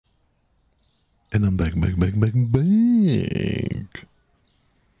And I'm back.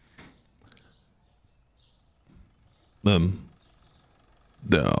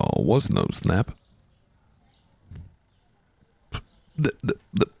 There was no snap. The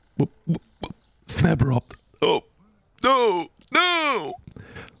snap dropped. Oh, no!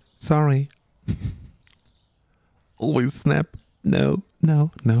 Sorry. Always snap. No. You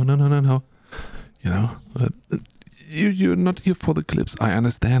know, you're not here for the clips. I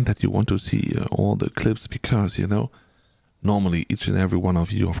understand that you want to see all the clips because, you know, normally each and every one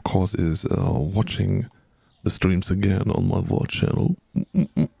of you, of course, is watching the streams again on my VOD channel.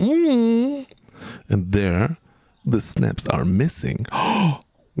 And there, the snaps are missing.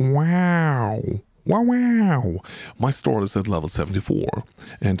 Wow. My store is at level 74.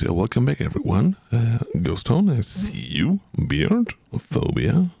 And welcome back, everyone. Ghost Tone, I see you. Beard,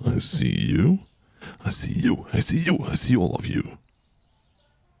 Phobia, I see you. I see all of you.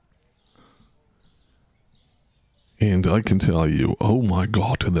 And I can tell you, oh my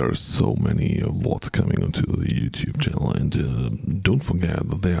god, there are so many VODs coming onto the YouTube channel. And don't forget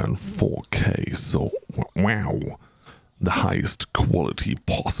that they are in 4K, so wow. The highest quality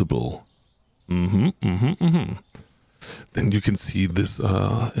possible. Then you can see this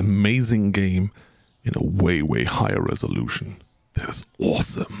amazing game in a way higher resolution. That is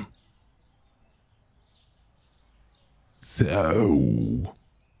awesome. So,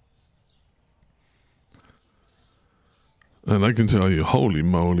 and I can tell you, holy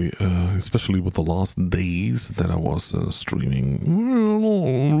moly, especially with the last days that I was streaming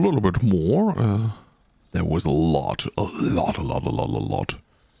a little bit more, there was a lot to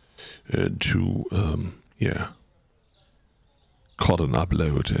cut and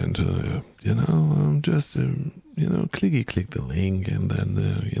upload, and you know, just you know, click the link, and then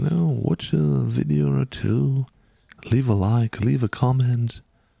you know, watch a video or two, leave a like, leave a comment,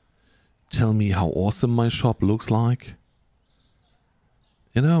 tell me how awesome my shop looks like.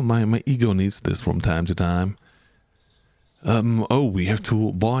 You know, my ego needs this from time to time. Oh, we have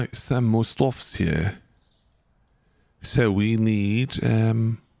to buy some more stuffs here. So we need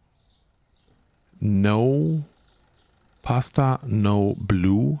no pasta, no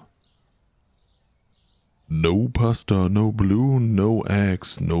blue. No pasta, no blue, no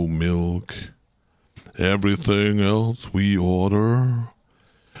eggs, no milk. Everything else we order.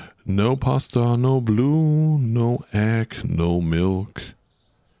 No pasta, no blue, no egg, no milk.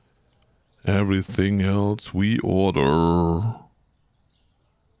 Everything else we order.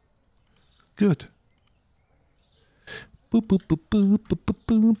 Good. Boop, boop, boop, boop, boop, boop,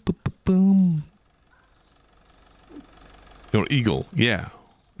 boop, boop, boop, boom. Your eagle, yeah.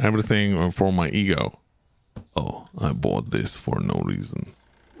 Everything for my ego. Oh, I bought this for no reason.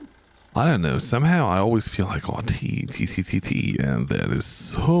 I don't know, somehow I always feel like, oh, tea, and that is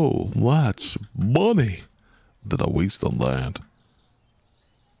so much money that I waste on that.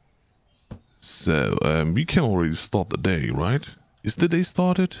 So, we can already start the day, right? Is the day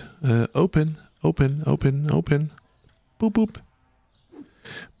started? Open. Boop, boop.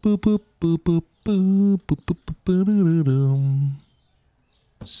 Boop, boop, boop, boop, boop, boop, boop, boop, boop.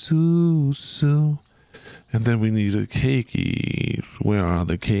 So. And then we need a cakeys. Where are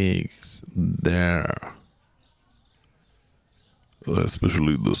the cakes? There.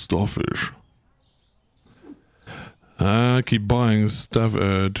 Especially the starfish. I keep buying stuff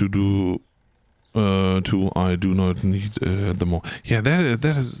I do not need the more. Yeah,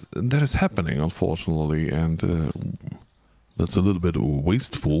 that is happening, unfortunately, and that's a little bit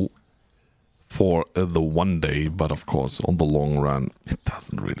wasteful for the one day, but of course on the long run it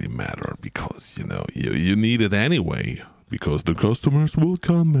doesn't really matter, because you know you need it anyway, because the customers will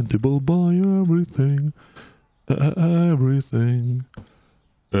come and they will buy everything.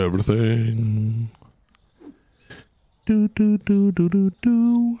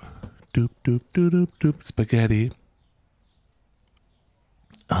 Do spaghetti.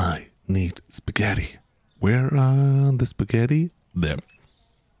 I need spaghetti. Where are the spaghetti? There.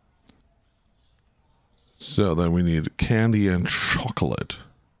 So then we need candy and chocolate.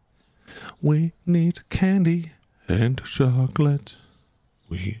 We need candy and chocolate.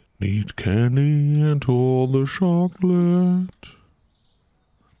 We need candy and all the chocolate.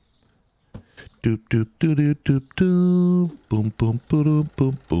 Doop doop doop doop doop doop. Boom boom boom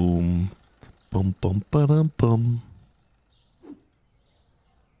boom boom. Bum bum ba-dum bum.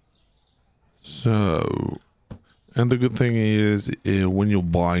 So, and the good thing is, when you're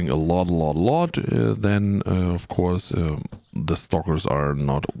buying a lot, then of course the stockers are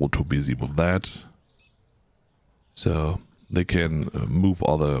not all too busy with that, so they can move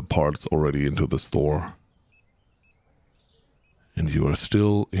other parts already into the store, and you are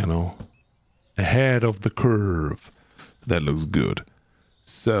still, you know, ahead of the curve. That looks good.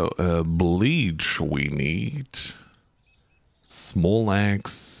 So, bleach we need. Small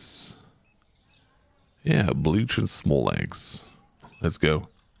eggs. Yeah, bleach and small eggs. Let's go.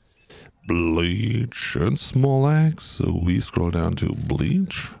 Bleach and small eggs. So we scroll down to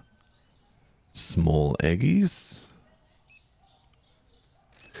bleach. Small eggies.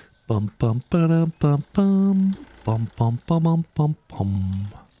 Bum bum ba dum bum bum. Bum bum bum bum bum bum.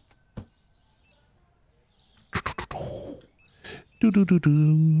 Do do do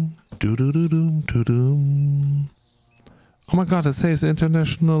do. Do do do do do do. Oh my god, it says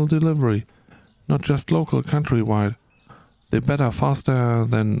international delivery, not just local, countrywide. They better faster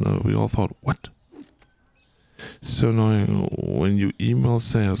than we all thought. What? So now when you email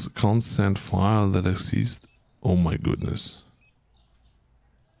says consent file that exists, oh my goodness.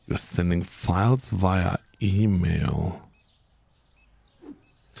 You're sending files via email.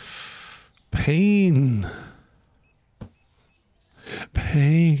 Pain.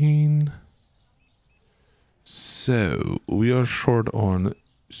 Pain. So, we are short on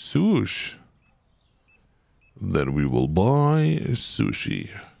sushi. Then we will buy sushi.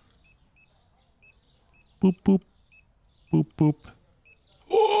 Boop, boop. Boop, boop.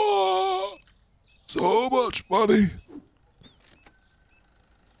 Oh, so much money.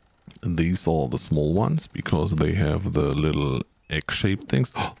 And these are the small ones because they have the little egg-shaped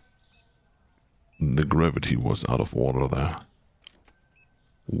things. The gravity was out of order there.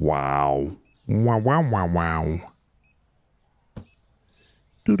 Wow. Wow, wow, wow, wow.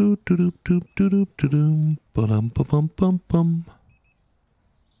 Do do do do do do do do do. Ba-dum ba bum bum bum.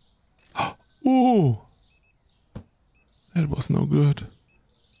 Oh, that was no good.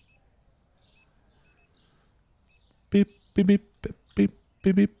 Beep beep beep beep beep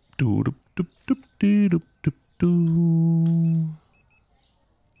beep beep. Do do do do do do do do.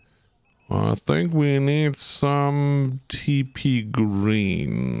 I think we need some TP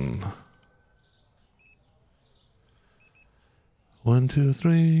green. 1, 2,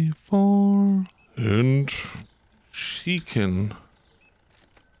 3, 4, and chicken.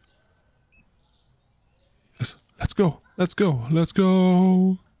 Yes, let's go, let's go, let's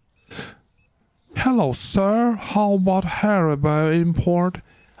go. Hello, sir. How about Haribo import?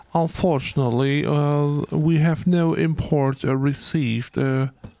 Unfortunately, we have no import received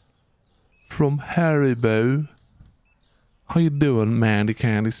from Haribo. How you doing, Mandy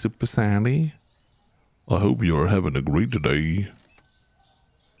Candy Super Sandy? I hope you're having a great day.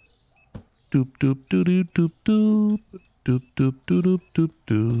 Doop doop doop doop doop doop doop doop doop doop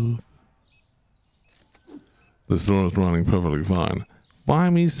doop. The store is running perfectly fine. Buy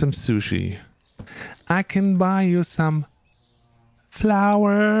me some sushi. I can buy you some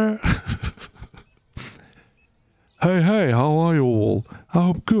flour. Hey, how are you all? I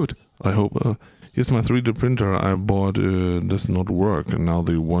hope good. I hope, yes, my 3D printer I bought does not work, and now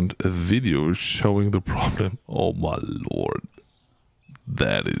they want a video showing the problem. Oh my lord.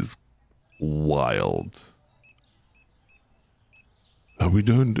 That is wild. We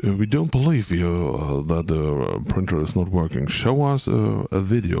don't believe you that the printer is not working. Show us a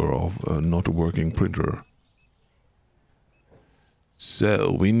video of a not working printer.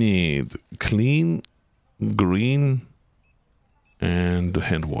 So we need clean, green, and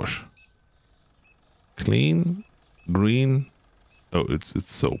hand wash. Clean, green. Oh, it's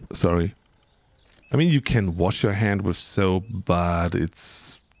soap. Sorry. I mean, you can wash your hand with soap, but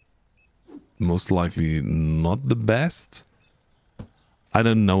it's most likely not the best. I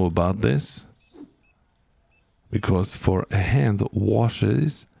don't know about this, because for hand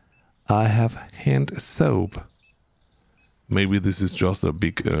washes, I have hand soap. Maybe this is just a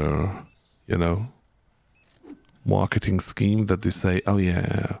big, you know, marketing scheme that they say, oh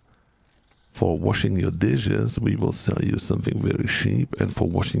yeah, for washing your dishes, we will sell you something very cheap. And for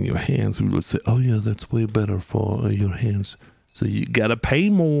washing your hands, we will say, oh yeah, that's way better for your hands. So you gotta pay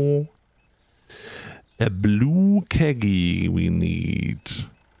more. A blue keggy we need.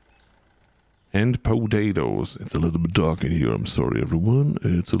 And potatoes. It's a little bit dark in here. I'm sorry, everyone.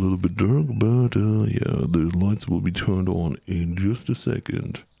 It's a little bit dark, but yeah, the lights will be turned on in just a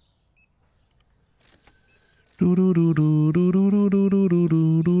second.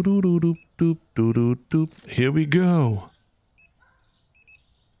 Here we go.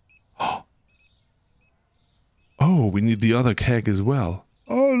 Oh, we need the other keg as well.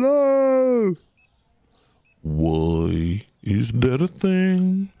 Oh no! Why is that a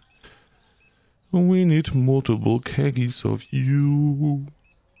thing? We need multiple keggies of you.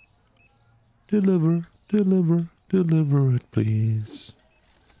 Deliver, deliver, deliver it, please.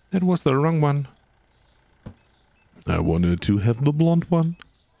 That was the wrong one. I wanted to have the blonde one.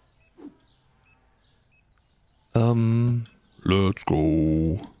 Let's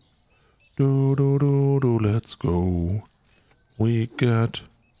go. Let's go. We get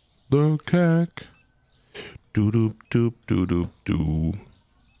the cake. Do.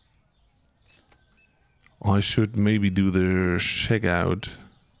 I should maybe do the checkout.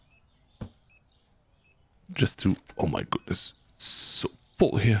 Just to... Oh my goodness. So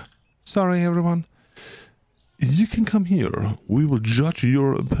full here. Sorry, everyone. You can come here. We will judge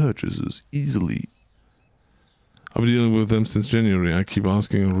your purchases easily. I've been dealing with them since January. I keep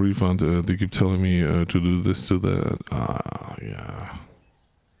asking a refund. They keep telling me to do this, to that. Yeah.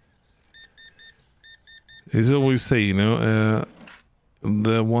 It's always say, you know,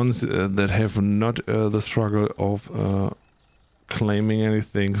 the ones that have not the struggle of claiming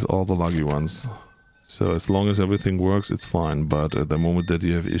anything are the lucky ones. So as long as everything works, it's fine. But at the moment that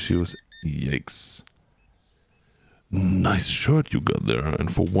you have issues, yikes. Nice shirt you got there, and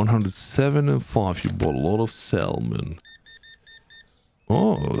for 107.5 you bought a lot of salmon.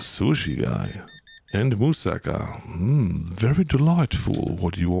 Oh, sushi guy. And moussaka. Very delightful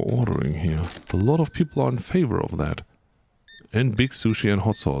what you are ordering here. A lot of people are in favor of that. And big sushi and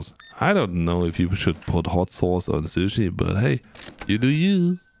hot sauce. I don't know if you should put hot sauce on sushi, but hey, you do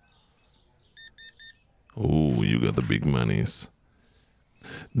you. Oh, you got the big monies.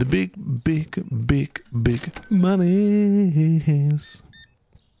 The big monies.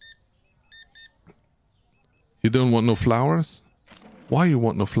 You don't want no flowers? Why you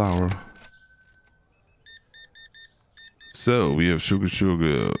want no flower? So we have sugar.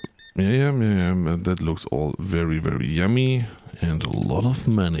 Yeah. That looks all very yummy and a lot of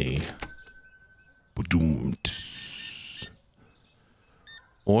money.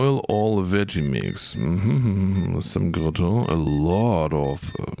 Oil, all veggie mix. Some gratin, a lot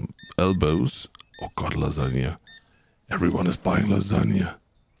of elbows. Oh god, lasagna. Everyone is buying lasagna.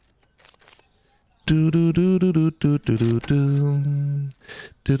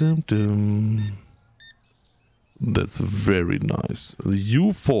 That's very nice.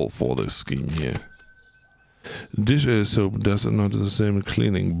 You fall for this scheme here. Dish soap does not the same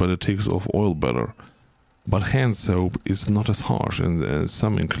cleaning, but it takes off oil better. But hand soap is not as harsh, and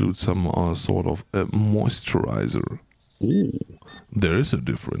some include some sort of moisturizer. Oh, there is a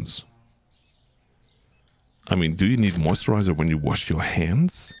difference. I mean, do you need moisturizer when you wash your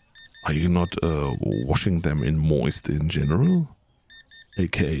hands? Are you not washing them in moist in general?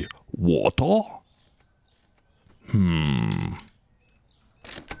 AKA water?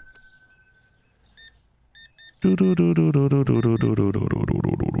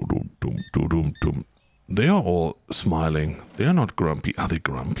 They are all smiling. They are not grumpy. Are they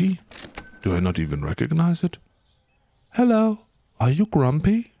grumpy? Do I not even recognize it? Hello, are you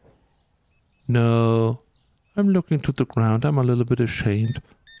grumpy? No, I'm looking to the ground. I'm a little bit ashamed.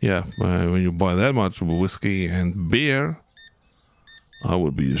 Yeah, when you buy that much whiskey and beer, I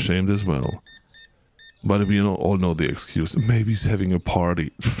would be ashamed as well. But we all know the excuse. Maybe he's having a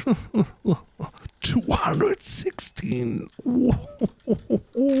party. 216.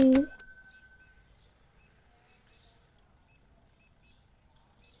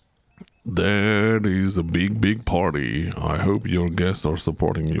 That is a big party. I hope your guests are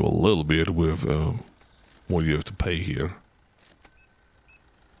supporting you a little bit with what you have to pay here.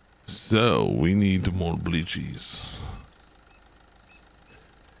 So, we need more bleachies.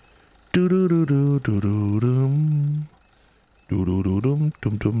 So,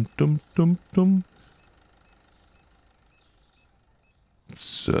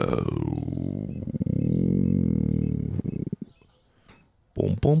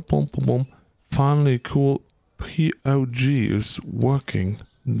 boom. Finally, cool. POG is working.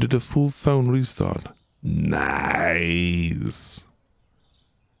 Did a full phone restart. Nice.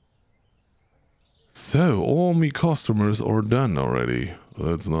 So, all me customers are done already.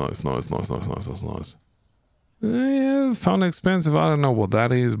 That's nice. Yeah, found expensive. I don't know what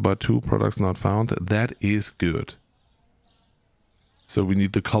that is, but 2 products not found. That is good. So we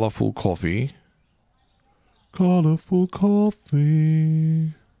need the colorful coffee. Colorful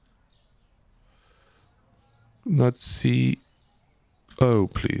coffee. Not C-O,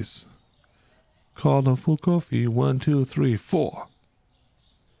 please. Colorful coffee. 1, 2, 3, 4.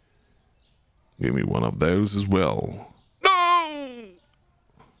 Give me one of those as well. No!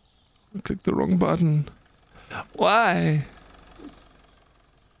 I clicked the wrong button. Why?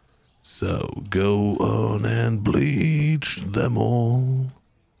 So go on and bleach them all.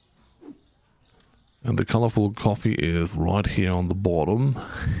 And the colorful coffee is right here on the bottom.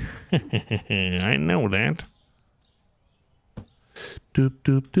 I know that. Doop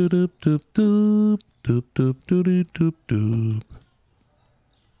doop doop doop doop doop doop doop doop doop.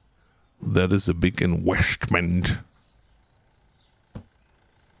 That is a big investment.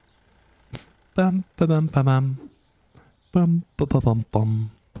 Bum ba bum ba bum. Bum ba ba bum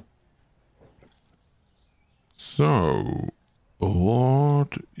bum. So,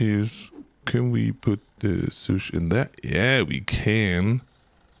 what is... Can we put the sushi in there? Yeah, we can.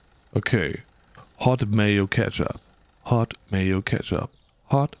 Okay. Hot mayo ketchup. Hot mayo ketchup.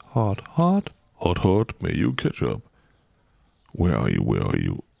 Hot, hot, hot. Hot, hot mayo ketchup. Where are you? Where are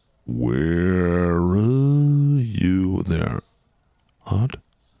you? Where are you? There. Hot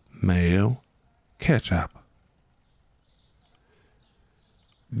mayo ketchup.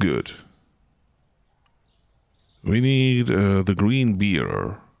 Good. We need the green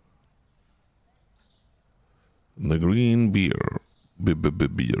beer. The green beer.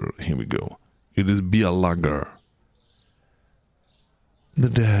 Beer. Here we go. It is beer lager. The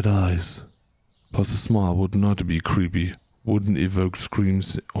dead eyes. Plus a smile would not be creepy. Wouldn't evoke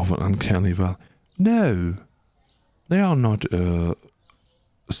screams of an uncanny valley. No. They are not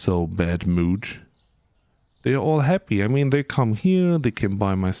so bad mood. They are all happy. I mean, they come here. They can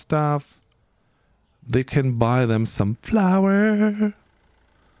buy my stuff. They can buy them some flour.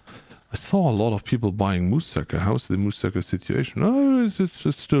 I saw a lot of people buying moussaka. How's the moussaka situation? Oh,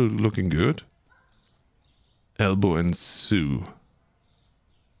 it's still looking good. Elbow and Sue.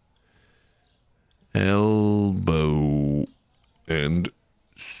 Elbow and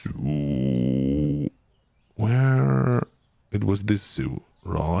Sue. Where? It was this Sue,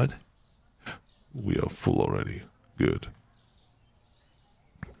 right? We are full already. Good.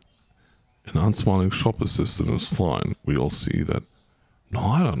 An unsmiling shop assistant is fine. We all see that. No,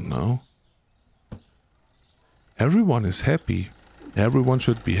 I don't know. Everyone is happy. Everyone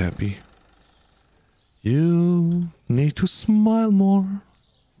should be happy. You need to smile more.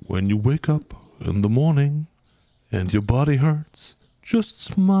 When you wake up in the morning and your body hurts, just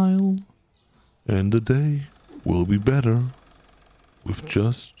smile. And the day will be better with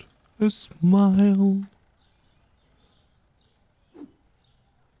just a smile.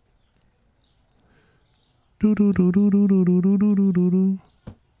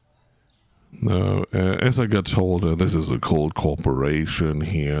 No, as I got told, this is a cold corporation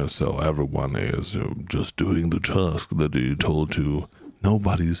here, so everyone is just doing the task that they're told to.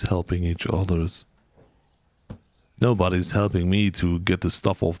 Nobody's helping each other's. Nobody's helping me to get the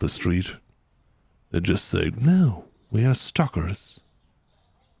stuff off the street. They just say, no, we are stalkers.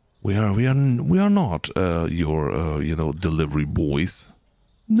 We are not your delivery boys.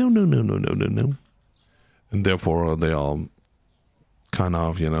 No. And therefore they are kind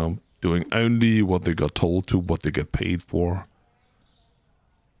of, doing only what they got told to, what they get paid for.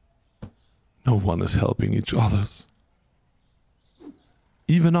 No one is helping each other's.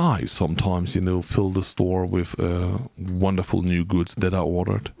 Even I sometimes, fill the store with wonderful new goods that I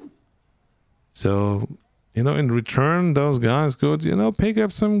ordered. So, in return, those guys could, pick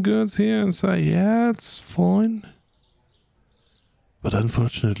up some goods here and say, yeah, it's fine. But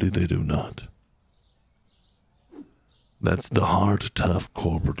unfortunately, they do not. That's the hard, tough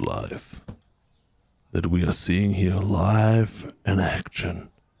corporate life that we are seeing here live in action.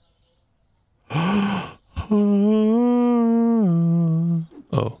 Oh,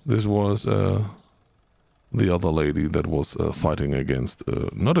 this was the other lady that was fighting against,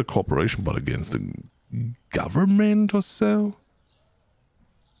 not a corporation, but against the government or so.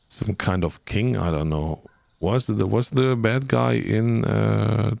 Some kind of king, I don't know. Was the bad guy in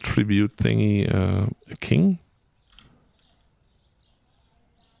tribute thingy a king?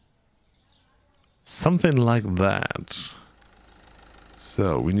 Something like that.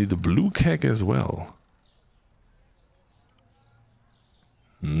 So we need a blue keg as well.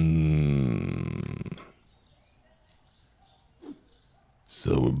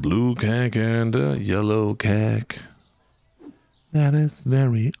 So a blue keg and a yellow keg. That is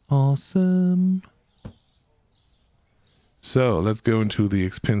very awesome. So let's go into the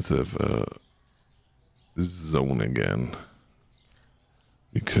expensive zone again.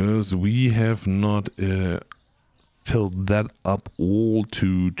 Because we have not filled that up all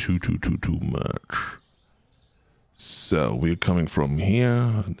too much. So we're coming from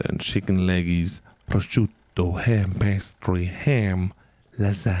here, then chicken leggies, prosciutto, ham, pastry, ham,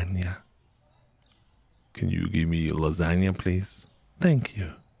 lasagna. Can you give me lasagna, please? Thank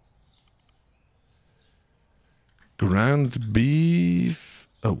you. Ground beef.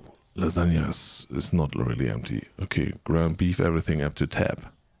 Oh. Lasagna is not really empty. Okay, ground beef, everything up to tap.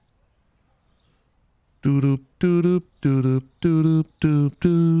 Doop doop doop doop doop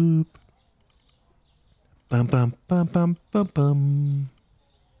doop. Bum bum bum bum bum bum.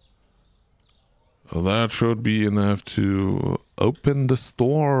 That should be enough to open the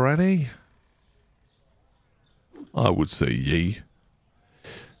store already. I would say yay.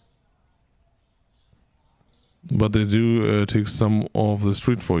 But they do take some of the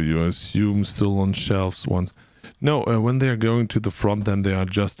street for you. I assume still on shelves once. No, when they are going to the front, then they are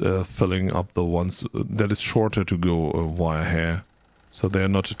just filling up the ones that is shorter to go via here. So they are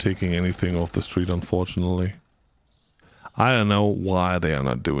not taking anything off the street, unfortunately. I don't know why they are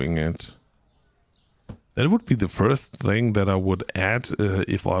not doing it. That would be the first thing that I would add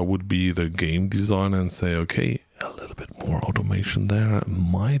if I would be the game designer and say, okay, a little bit more automation there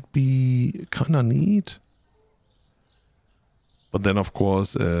might be kind of neat. But then, of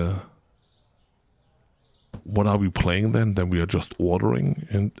course, what are we playing then? Then we are just ordering.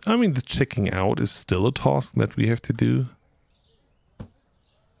 And I mean, the checking out is still a task that we have to do.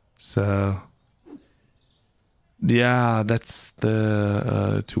 So, yeah, that's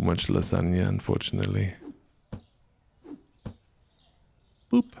the too much lasagna, unfortunately.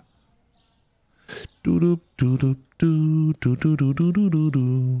 Boop. Doo-doop, doo-doop, doo,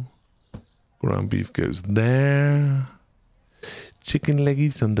 doo-doo-doo-doo-doo-doo. Ground beef goes there. Chicken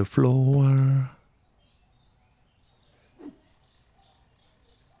leggies on the floor.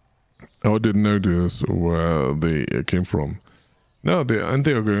 Oh, I didn't notice where they came from. No, they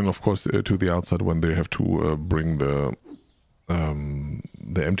are going, of course, to the outside when they have to bring the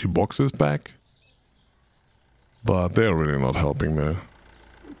empty boxes back. But they're really not helping there.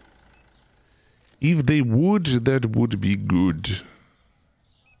 If they would, that would be good.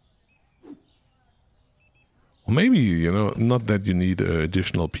 Or maybe, you know, not that you need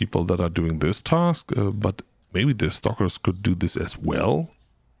additional people that are doing this task, but maybe the stockers could do this as well.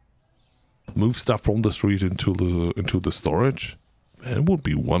 Move stuff from the street into the storage. It would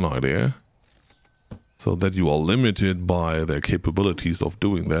be one idea. So that you are limited by their capabilities of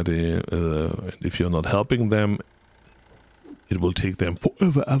doing that. And if you're not helping them, it will take them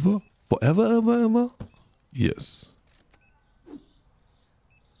forever, ever. Forever, ever, ever? Yes.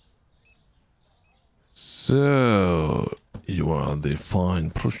 So, you are the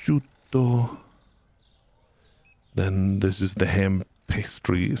fine prosciutto. Then this is the ham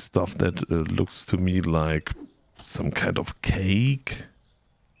pastry stuff that looks to me like some kind of cake.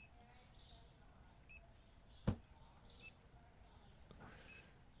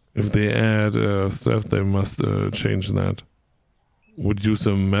 If they add stuff, they must change that. Would use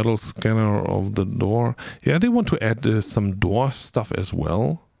a metal scanner of the door. Yeah, they want to add some door stuff as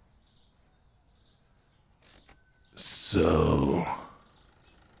well. So,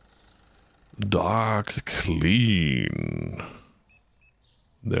 dark clean.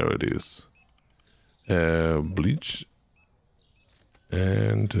 There it is. Bleach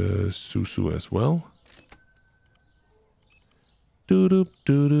and Susu as well. I've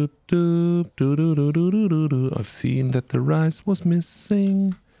seen that the rice was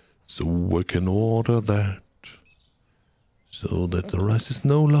missing, so I can order that. So that the rice is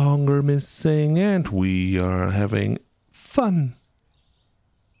no longer missing and we are having fun.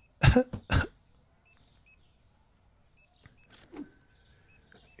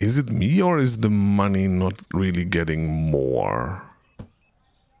 Is it me or is the money not really getting more?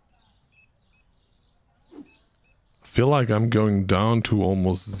 I feel like I'm going down to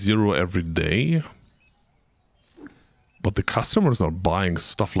almost zero every day. But the customers are buying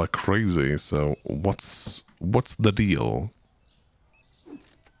stuff like crazy, so what's the deal?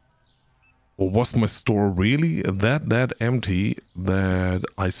 Or was my store really that empty that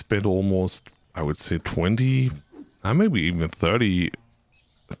I spent almost, I would say 20, maybe even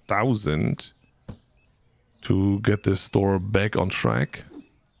 30,000 to get the store back on track?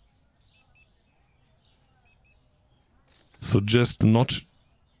 So just not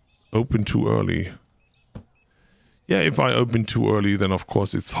open too early. Yeah, if I open too early, then of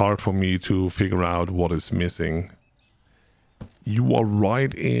course it's hard for me to figure out what is missing. You are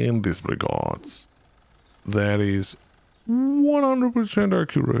right in this regards. That is 100%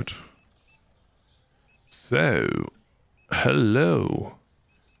 accurate. So, hello.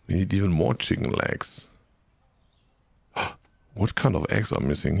 We need even more chicken legs. What kind of eggs are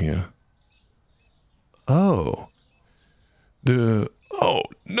missing here? Oh. Oh,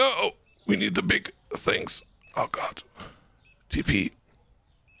 no! We need the big things. Oh, God. TP.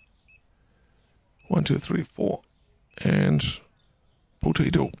 1, 2, 3, 4. And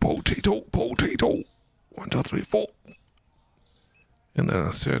potato. 1, 2, 3, 4. And then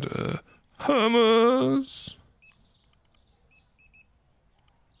I said, hummus.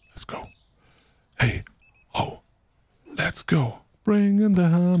 Let's go. Hey, ho. Let's go. Bring in the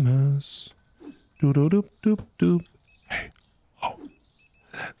hummus. Doop. Hey, ho.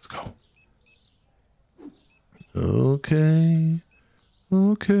 Let's go. Okay.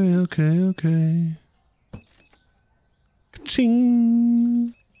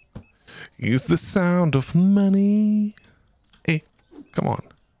 Ching. Is the sound of money. Hey, come on.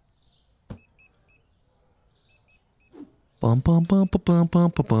 Bum bum bum bum bum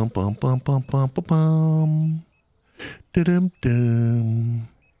bum bum bum bum bum bum bum bum. Dum dum.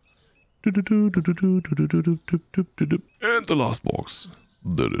 And the last box.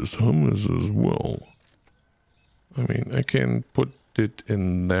 That is hummus as well. I mean, I can put it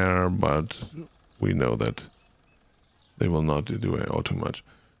in there, but we know that they will not do it all too much.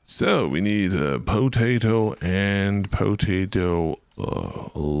 So we need a potato and potato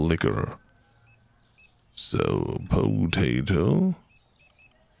liquor. So potato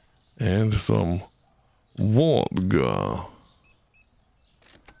and some vodka.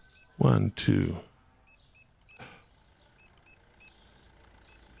 1, 2.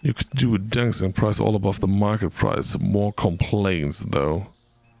 You could do a dancing price all above the market price. More complaints though.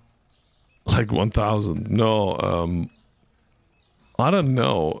 Like 1,000. No, I don't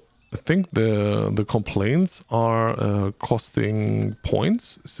know. I think the complaints are costing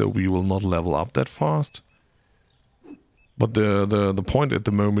points, so we will not level up that fast. But the point at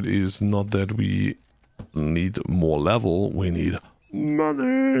the moment is not that we need more level, we need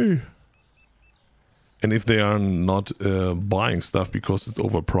money. And if they are not buying stuff because it's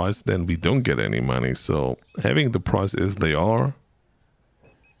overpriced, then we don't get any money. So having the price as they are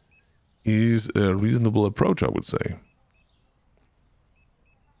is a reasonable approach, I would say.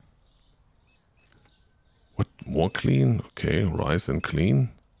 What, more clean? Okay, rice and clean.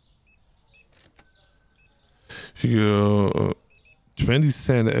 If you go 20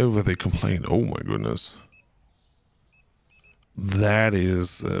 cent over, they complain. Oh my goodness. That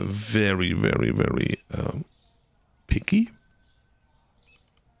is very, very, very picky.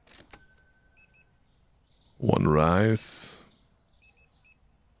 1 rice.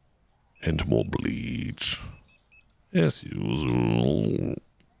 And more bleach. As usual.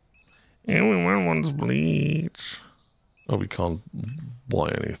 Everyone wants bleach. Oh, we can't buy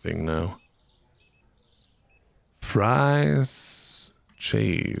anything now. Fries.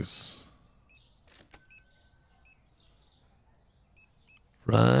 Cheese.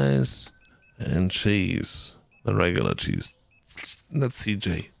 Fries and cheese. The regular cheese. Not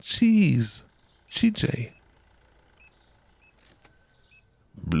CJ. Cheese. CJ.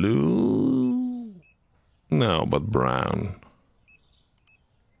 Blue? No, but brown.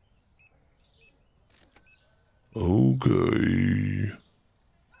 Okay.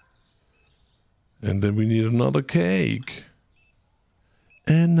 And then we need another cake.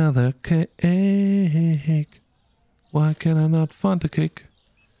 Another cake. Why can I not find the cake?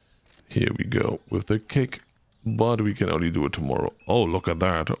 Here we go with the cake, but we can only do it tomorrow. Oh, look at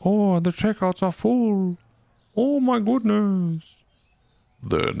that. Oh, the checkouts are full. Oh my goodness.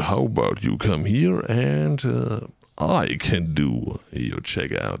 Then how about you come here and I can do your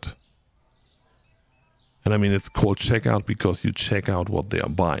checkout. And I mean, it's called checkout because you check out what they are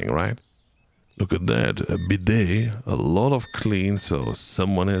buying, right? Look at that, a bidet, a lot of clean, so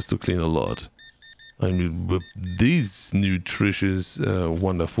someone has to clean a lot. I mean, with these nutritious,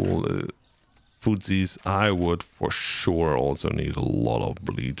 wonderful foodsies, I would for sure also need a lot of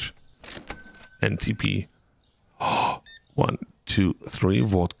bleach. And TP. 1, 2, 3,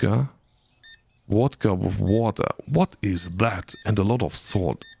 vodka. Vodka with water. What is that? And a lot of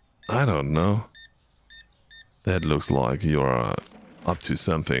salt. I don't know. That looks like you're up to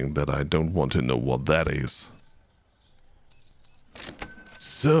something that I don't want to know what that is.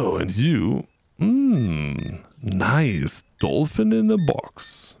 So, and you... nice. Dolphin in a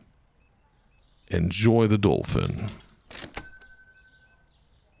box. Enjoy the dolphin.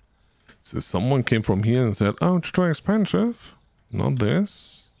 So someone came from here and said, oh, it's too expensive. Not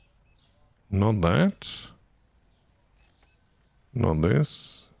this. Not that. Not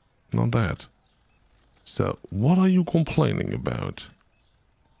this. Not that. So, what are you complaining about?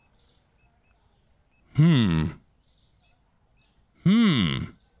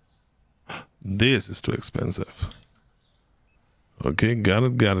 This is too expensive. Okay, got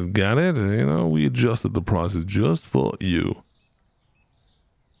it, got it, got it. You know, we adjusted the prices just for you.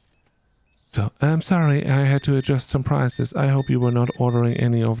 So, I'm sorry, I had to adjust some prices. I hope you were not ordering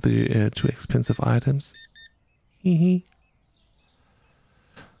any of the too expensive items. Hehe.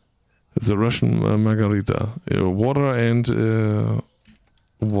 It's a Russian margarita. Water and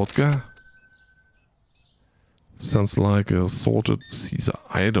vodka. Sounds like a salted Caesar.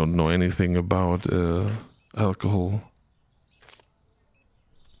 I don't know anything about alcohol.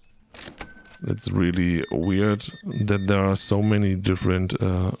 It's really weird that there are so many different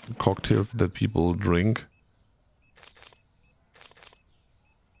cocktails that people drink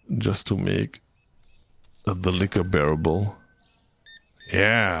just to make the liquor bearable.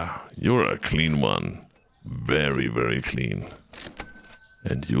 Yeah, you're a clean one. Very, very clean.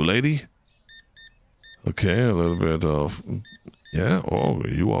 And you, lady? Okay, a little bit of... Yeah, oh,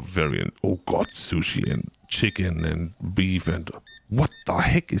 you are very... Oh god, sushi and chicken and beef and... What the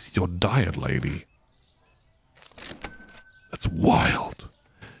heck is your diet, lady? That's wild.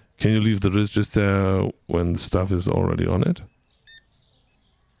 Can you leave the register when stuff is already on it?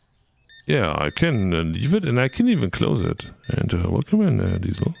 Yeah, I can leave it and I can even close it. And welcome in,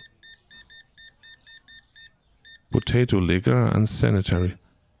 Diesel. Potato liquor, unsanitary.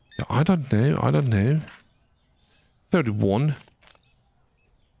 Yeah, I don't know. 31.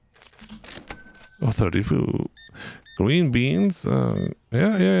 Or 32. Green beans. Yeah,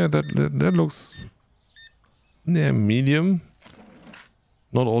 that looks... Yeah, medium.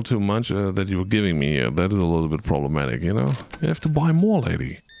 Not all too much that you were giving me. That is a little bit problematic, you know? You have to buy more,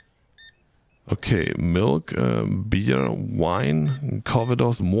 lady. Okay, milk, beer, wine,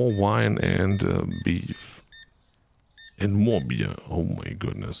 Calvados, more wine and beef. And more beer. Oh my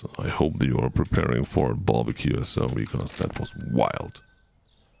goodness. I hope that you are preparing for a barbecue or so, because that was wild.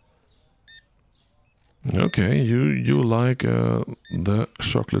 Okay, you like the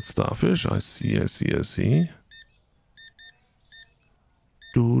chocolate starfish. I see.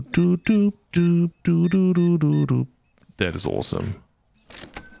 That is awesome.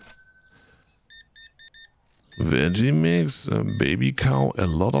 Veggie mix, baby cow, a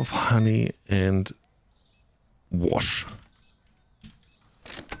lot of honey and wash.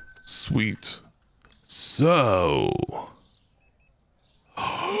 Sweet. So...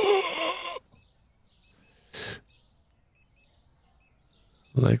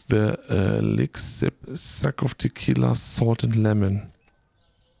 like the lick sip suck of tequila, salt and lemon.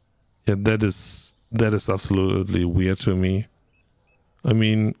 Yeah, that is absolutely weird to me. I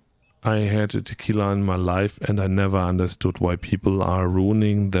mean, I had a tequila in my life and I never understood why people are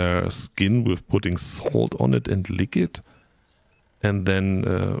ruining their skin with putting salt on it and lick it, and then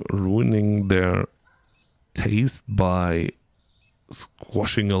ruining their taste by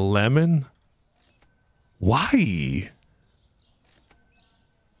squashing a lemon. Why?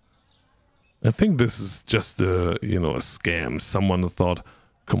 I think this is just a scam. Someone thought,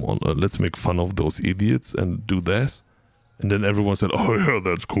 come on, let's make fun of those idiots and do this. And then everyone said, oh yeah,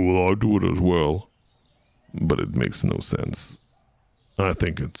 that's cool, I'll do it as well. But it makes no sense. I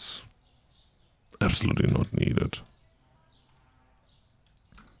think it's absolutely not needed.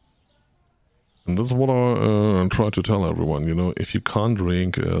 And that's what I try to tell everyone, you know, if you can't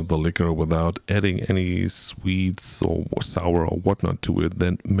drink the liquor without adding any sweets or sour or whatnot to it,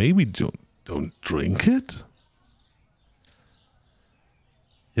 then maybe don't drink it.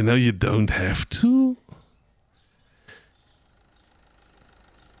 You know, you don't have to.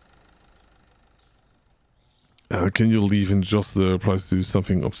 Can you leave in just the price to do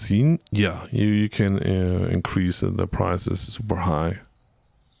something obscene? Yeah, you can increase the prices super high.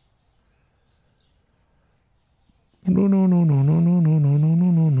 No.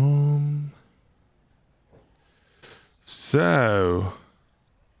 So,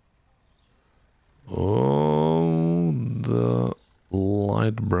 the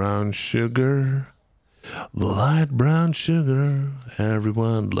light brown sugar. The light brown sugar.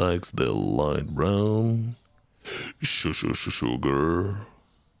 Everyone likes the light brown sugar.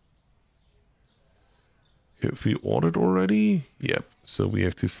 Have we ordered already? Yep. So we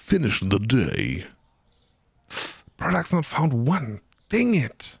have to finish the day. Products not found one. Dang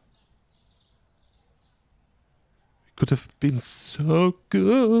it. We could have been so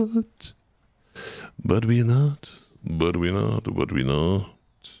good. But we're not.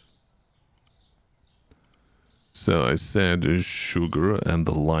 So I said sugar and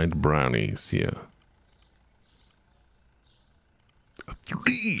the light brownies here.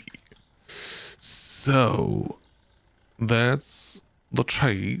 3. So that's the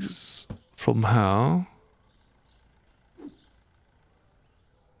cheese from her.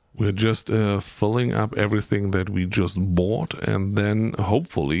 We're just filling up everything that we just bought, and then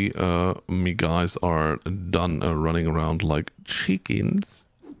hopefully me guys are done running around like chickens,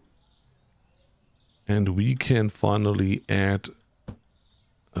 and we can finally add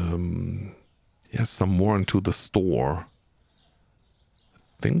some more into the store.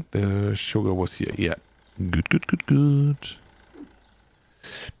 I think the sugar was here. Yeah, good.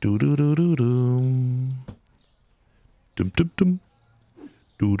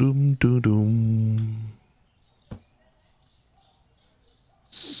 Dum.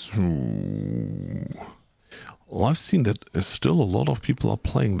 So, well, I've seen that still a lot of people are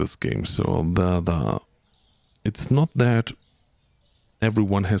playing this game, so it's not that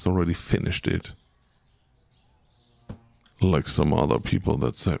everyone has already finished it. Like some other people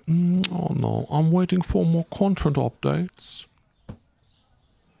that say, oh no, I'm waiting for more content updates.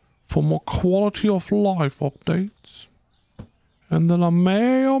 For more quality of life updates. And then I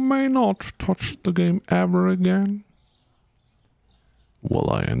may or may not touch the game ever again. Well,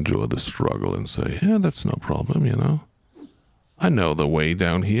 I enjoy the struggle and say, yeah, that's no problem, you know. I know the way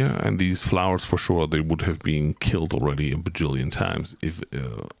down here, and these flowers for sure, they would have been killed already a bajillion times if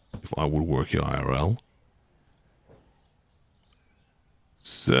I would work here IRL.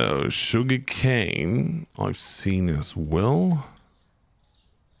 So, sugarcane, I've seen as well.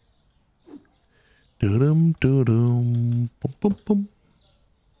 Doo-dum, doo-dum, boom, boom, boom.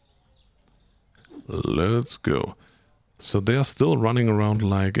 Let's go. So they are still running around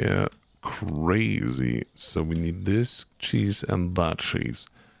like crazy. So we need this cheese and that cheese.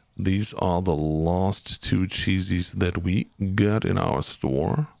 These are the last two cheeses that we got in our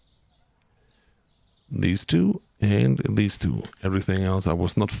store. These two and these two. Everything else I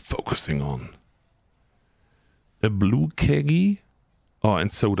was not focusing on. A blue keggy. Oh,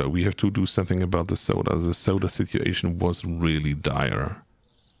 and soda. We have to do something about the soda. The soda situation was really dire.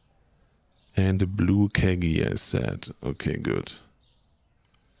 And a blue keggy, I said. Okay, good.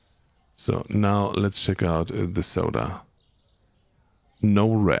 So now let's check out the soda.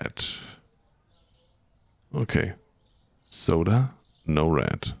 No red. Okay. Soda, no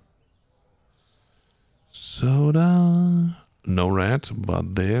red. Soda, no red,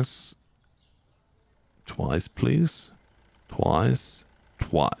 but this. Twice, please. Twice.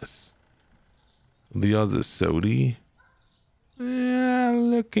 Twice. The other soda. Yeah,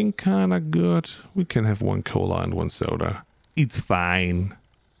 looking kind of good. We can have one cola and one soda. It's fine.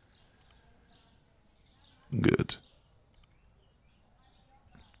 Good.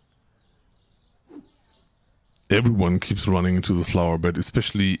 Everyone keeps running into the flower bed,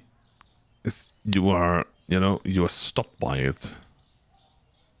 especially as you are, you know, you are stopped by it.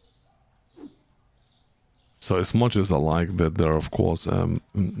 So as much as I like that there are, of course,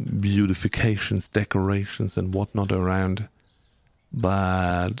 beautifications, decorations and whatnot around,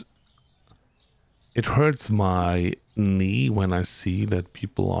 but it hurts my knee when I see that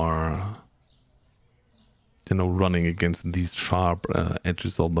people are, you know, running against these sharp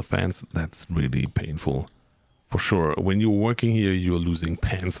edges of the fence. That's really painful. For sure, when you're working here, you're losing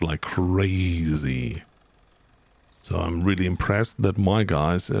pants like crazy. So I'm really impressed that my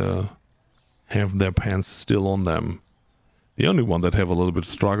guys have their pants still on them. The only one that have a little bit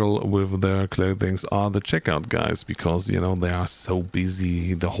struggle with their clothing are the checkout guys, because, you know, they are so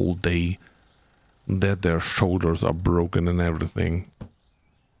busy the whole day that their shoulders are broken and everything.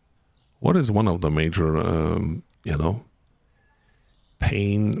 What is one of the major, you know,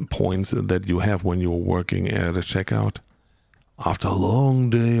 pain points that you have when you're working at a checkout? After a long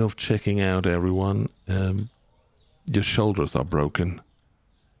day of checking out everyone, your shoulders are broken.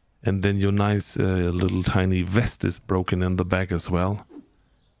 And then your nice little tiny vest is broken in the back as well.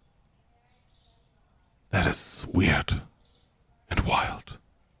 That is weird and wild.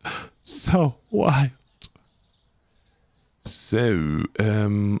 So wild. So,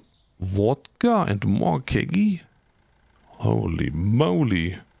 vodka and more keggy? Holy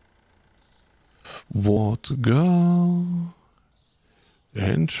moly. Vodka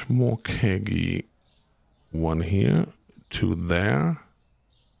and more keggy. One here, two there.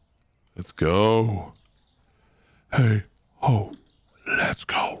 Let's go. Hey, ho, let's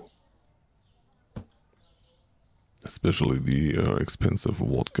go. Especially the expensive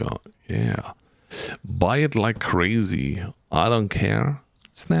vodka. Yeah. Buy it like crazy. I don't care.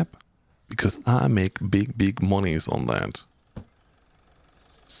 Snap. Because I make big monies on that.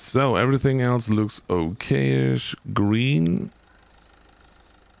 So everything else looks okayish. Green.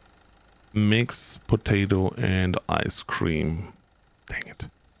 Mix potato and ice cream. Dang it.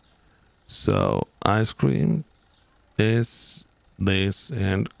 So, ice cream, this,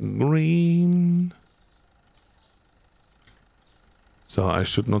 and green. So I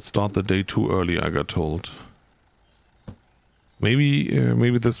should not start the day too early, I got told. Maybe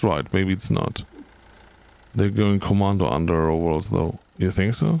that's right, maybe it's not. They're going commando underworlds though. You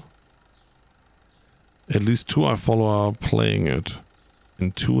think so? At least 2 I follow are playing it.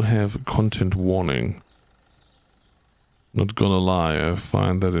 And 2 have content warning. Not gonna lie, I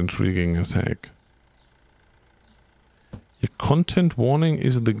find that intriguing as heck. A content warning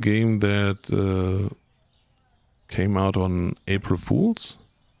is the game that came out on April Fools.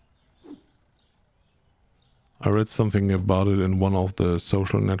 I read something about it in one of the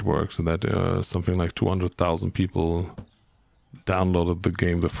social networks that something like 200,000 people downloaded the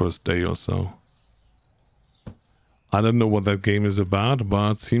game the first day or so. I don't know what that game is about,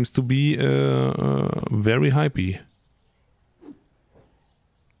 but it seems to be very hypey.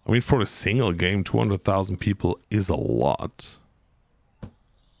 I mean, for a single game, 200,000 people is a lot.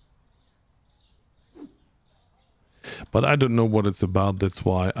 But I don't know what it's about. That's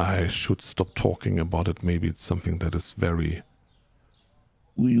why I should stop talking about it. Maybe it's something that is very...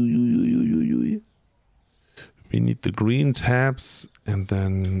 We need the green tabs and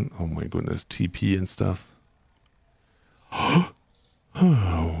then... Oh my goodness, TP and stuff.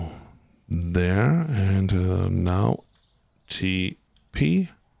 Oh, there. And now TP.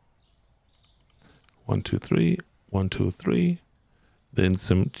 1, 2, 3. 1, 2, 3. Then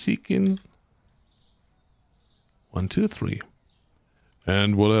some chicken. 1, 2, 3.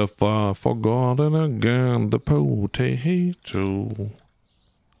 And what if I forgotten again the potato?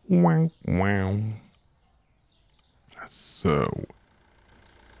 Wow, wow. So.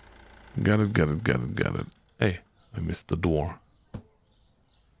 Got it. Hey, I missed the door.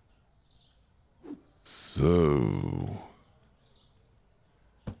 So.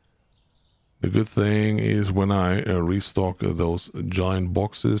 The good thing is when I restock those giant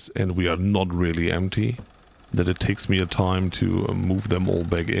boxes and we are not really empty, that it takes me a time to move them all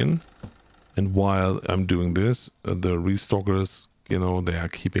back in. And while I'm doing this, the restockers, you know, they are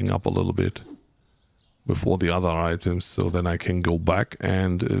keeping up a little bit with all the other items, so then I can go back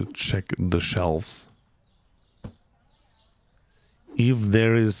and check the shelves. If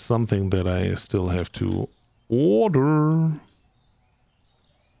there is something that I still have to order.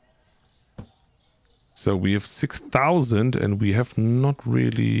 So we have 6,000 and we have not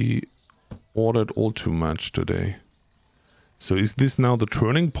really ordered all too much today. So is this now the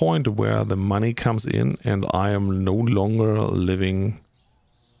turning point where the money comes in and I am no longer living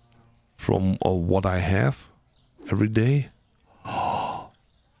from what I have every day? No,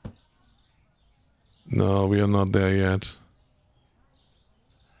 we are not there yet.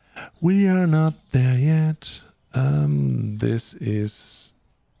 We are not there yet. This is...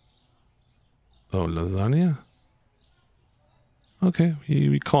 Oh, lasagna? Okay,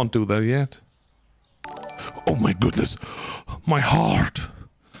 we can't do that yet. Oh my goodness, my heart!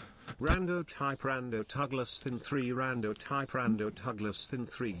 RandoTaka less than 3 RandoTaka less than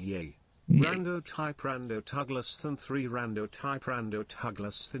 3 yay. RandoTaka less than 3 RandoTaka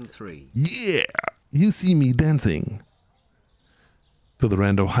less than 3. Yeah! You see me dancing. To the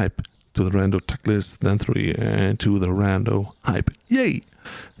rando hype, to the RandoTaka less than 3, and to the rando hype. Yay!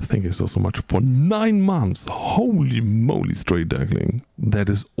 Thank you so much for 9 months. Holy moly, Stray Duckling. That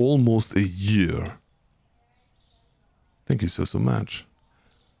is almost a year. Thank you so much.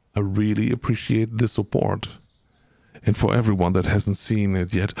 I really appreciate the support. And for everyone that hasn't seen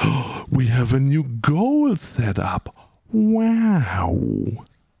it yet, we have a new goal set up. Wow.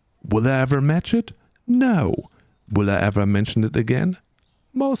 Will I ever match it? No. Will I ever mention it again?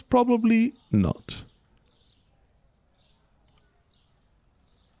 Most probably not.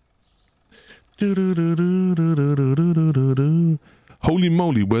 Holy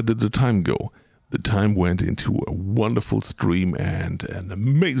moly, where did the time go? The time went into a wonderful stream and an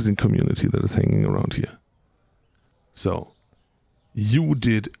amazing community that is hanging around here. So, you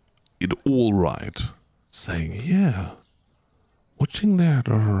did it all right. Saying, yeah, watching that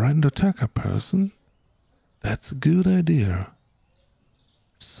RandoTaka person, that's a good idea.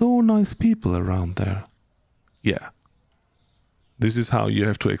 So nice people around there. Yeah. This is how you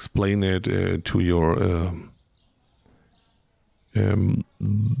have to explain it to your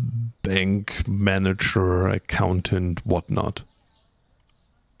bank manager, accountant, whatnot.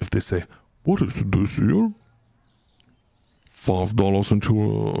 If they say, what is this here? $5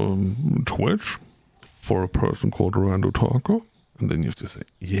 into Twitch for a person called RandoTaka? And then you have to say,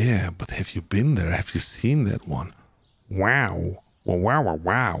 yeah, but have you been there? Have you seen that one? Wow. Wow, wow, wow,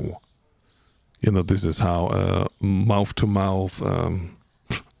 wow. You know, this is how mouth-to-mouth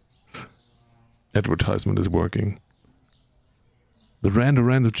advertisement is working. The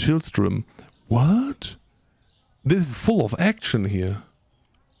Rando Chillstrom. What? This is full of action here.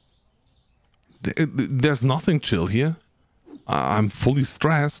 There's nothing chill here. I'm fully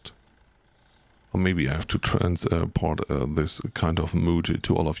stressed. Or maybe I have to transport this kind of mood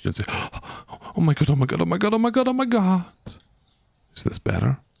to all of you and say, oh my god, oh my god, oh my god, oh my god, oh my god. Is this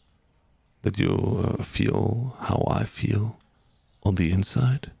better? That you feel how I feel on the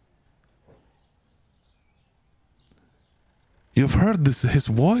inside? You've heard his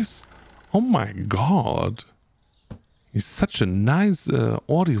voice? Oh my god. He's such a nice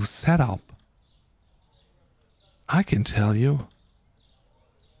audio setup. I can tell you.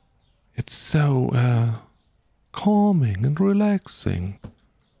 It's so calming and relaxing.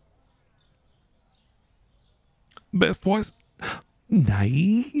 Best voice.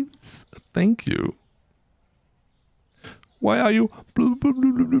 Nice. Thank you. Why are you...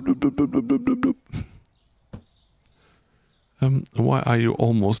 why are you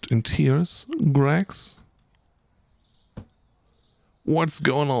almost in tears, Grex? What's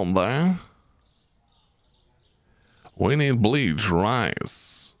going on there? We need bleach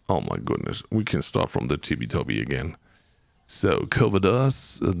rice. Oh my goodness. We can start from the tippy-toppy again. So, covered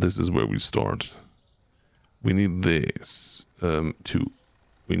us. This is where we start. We need this. Two.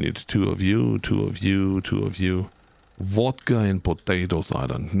 We need two of you, two of you, two of you. Vodka and potatoes, I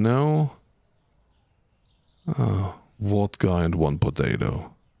don't know. Vodka and one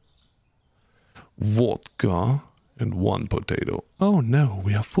potato. Vodka and one potato. Oh no,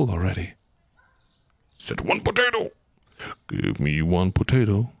 we are full already. Said one potato. Give me one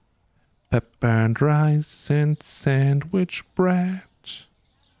potato. Pepper and rice and sandwich bread.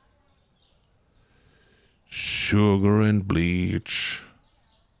 Sugar and bleach.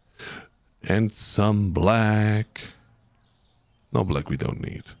 And some black. No black we don't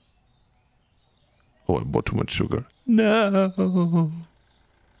need. Oh, I bought too much sugar. No.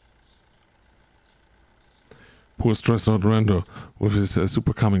 Poor stressed out Rando with his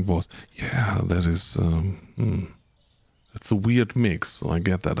super calming voice. Yeah, that is... It's a weird mix. I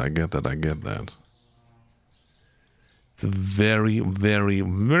get that, I get that, I get that. It's a very, very,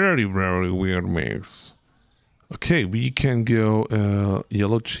 very, very weird mix. Okay, we can go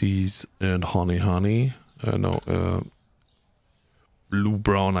yellow cheese and honey.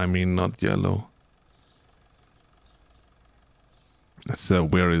 Blue-brown, I mean, not yellow. So,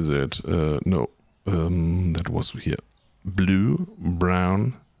 where is it? No, that was here. Blue,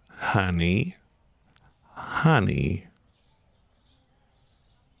 brown, honey.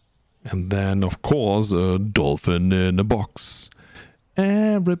 And then, of course, a dolphin in a box.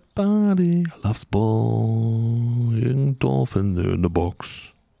 Everybody loves buying dolphin in a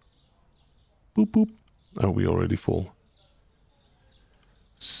box. Boop, boop. Are we already full?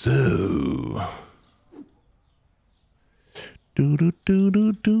 So...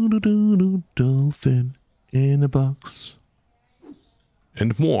 dolphin in a box.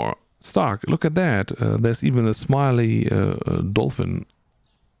 And more. Stark, look at that. There's even a smiley dolphin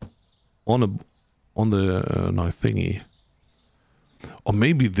on the nice thingy. Or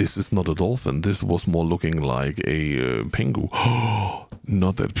maybe this is not a dolphin. This was more looking like a pengu.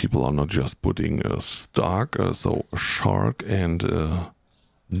 Not that people are not just putting Stark, so a shark and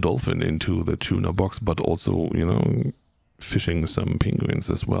dolphin into the tuna box, but also, you know, fishing some penguins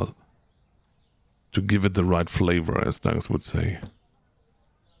as well. To give it the right flavor, as Dunks would say.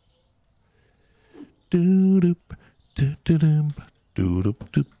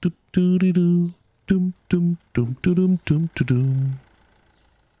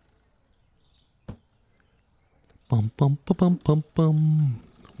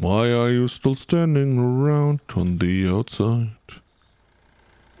 Why are you still standing around on the outside?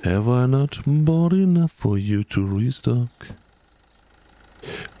 Have I not bought enough for you to restock?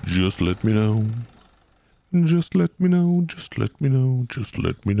 Just let me know. Just let me know, just let me know, just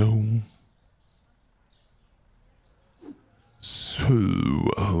let me know. So,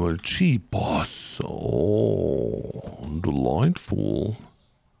 cheapos. Oh, delightful.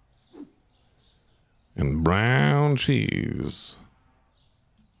 And brown cheese.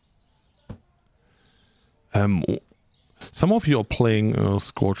 Some of you are playing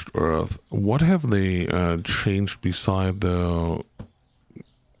Scorched Earth. What have they changed beside the,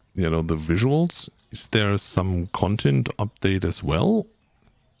 you know, the visuals? Is there some content update as well?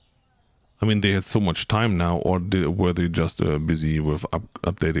 I mean, they had so much time now, or were they just busy with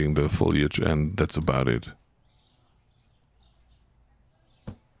updating the foliage and that's about it?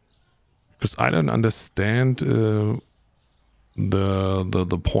 Because I don't understand the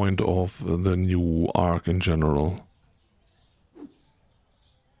point of the new arc in general.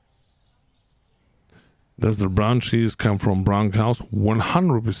 Does the brown cheese come from brown cows?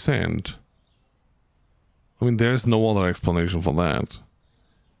 100%. I mean, there's no other explanation for that.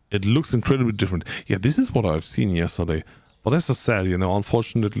 It looks incredibly different. Yeah, this is what I've seen yesterday. But as I said, you know,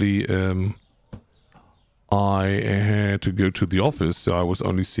 unfortunately, I had to go to the office, so I was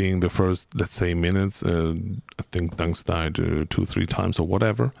only seeing the first, let's say, minutes. I think Dunks died 2-3 times or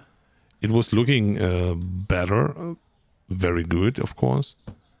whatever. It was looking better, very good, of course.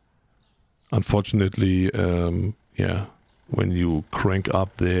 Unfortunately, yeah, when you crank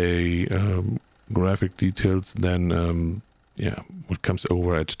up the graphic details, then yeah, what comes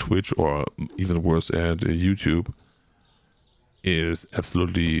over at Twitch or even worse at YouTube is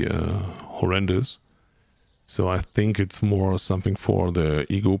absolutely horrendous. So I think it's more something for the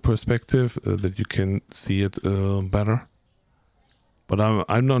ego perspective that you can see it better. But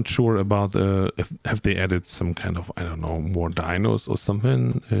I'm not sure about if have they added some kind of, I don't know, more dinos or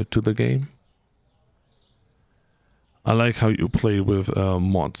something to the game. I like how you play with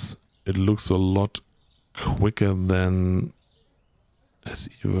mods. It looks a lot quicker than SE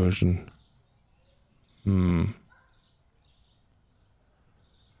version.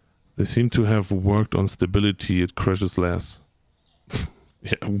 They seem to have worked on stability. It crashes less.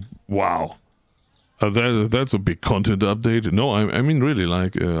 Yeah, wow. That's a big content update. No, I mean really,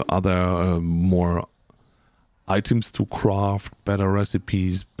 like other more items to craft, better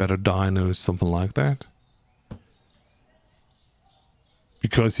recipes, better dinos, something like that.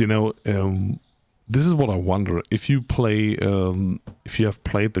 Because, you know, this is what I wonder. If you play, if you have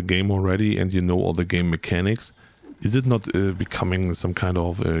played the game already and you know all the game mechanics, is it not becoming some kind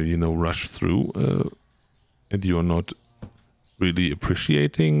of, you know, rush through and you are not really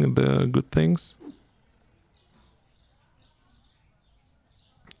appreciating the good things?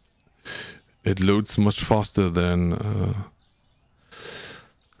 It loads much faster than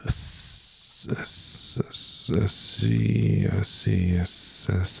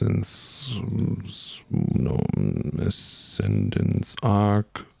Ascendance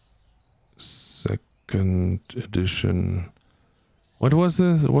Arc Second Edition. What was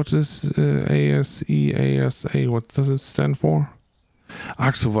this? What is ASA? What does it stand for?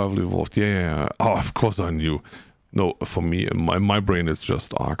 Arc Survival Evolved. Yeah. Oh, of course I knew. No, for me, my brain is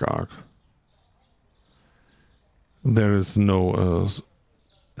just Arc. There is no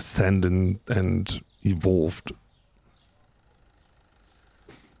Ascendant and Evolved.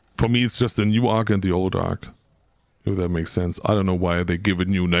 For me, it's just the new Arc and the old Arc. If that makes sense. I don't know why they give a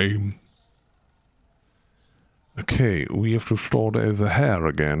new name. Okay, we have to start over here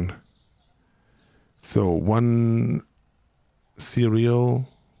again. So, 1 cereal,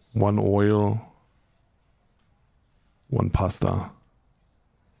 1 oil, 1 pasta.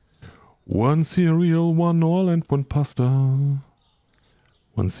 1 cereal, 1 oil, and 1 pasta.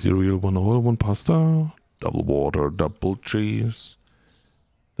 1 cereal, 1 oil, 1 pasta. Double water, double cheese.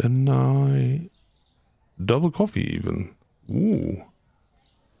 Then double coffee even. Ooh.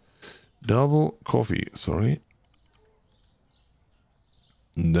 Double coffee, sorry.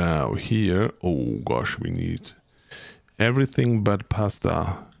 Now here, oh gosh, we need everything but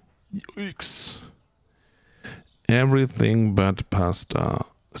pasta. Yikes. Everything but pasta.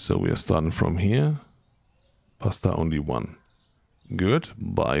 So we are starting from here. Pasta only 1. Good,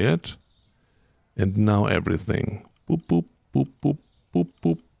 buy it. And now everything. Boop, boop, boop, boop, boop,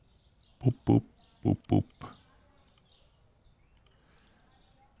 boop. Boop, boop, boop, boop.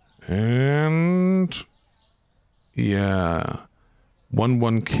 And yeah.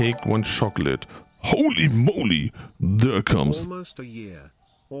 1 cake, 1 chocolate. Holy moly! There comes almost a year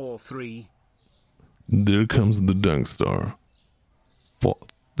or 3. There comes the Dunkstar. For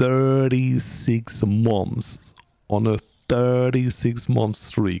 36 months on a 36-month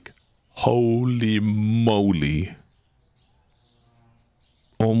streak. Holy moly.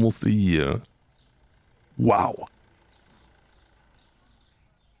 Almost a year. Wow.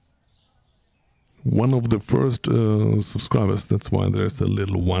 One of the first subscribers, that's why there's a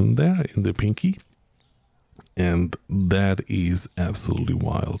little 1 there in the pinky. And that is absolutely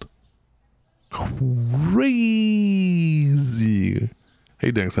wild. Crazy. Hey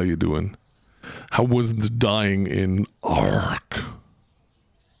Danks, how you doing? How was the dying in Ark?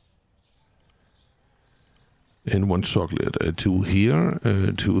 And 1 chocolate. 2 here,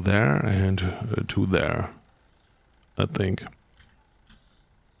 2 there, and 2 there. I think.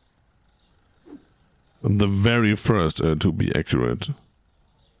 The very first, to be accurate.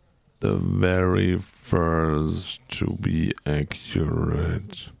 The very first, to be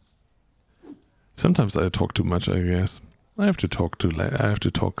accurate. Sometimes I talk too much, I guess. I have to talk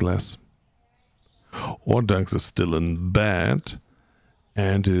less. Or Dunks is still in bed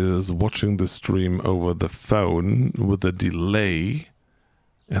and is watching the stream over the phone with a delay,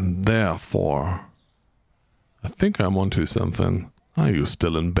 and therefore I think I'm onto something. Are you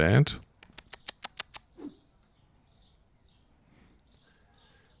still in bed?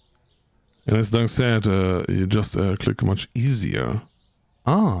 And as Doug said, you just click much easier.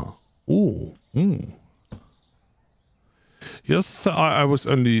 Yes, I was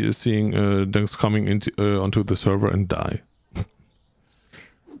only seeing Dunks coming into onto the server and die.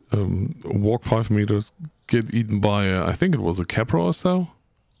 Walk 5 meters, get eaten by, I think it was a Capra or so,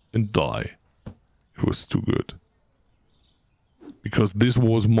 and die. It was too good. Because this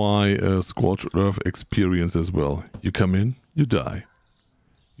was my Scorched Earth experience as well. You come in, you die.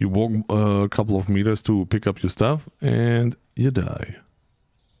 You walk a couple of meters to pick up your stuff, and you die.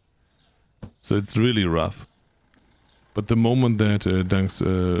 So it's really rough. But the moment that Dunks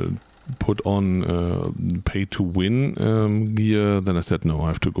put on pay to win gear, then I said, no, I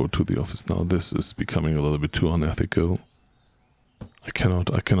have to go to the office now. This is becoming a little bit too unethical. I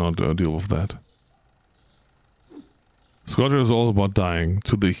cannot deal with that. Scorcher is all about dying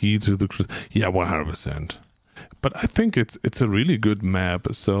to the heat, to the yeah, 100%. But I think it's a really good map.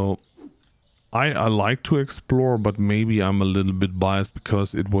 So I like to explore, but maybe I'm a little bit biased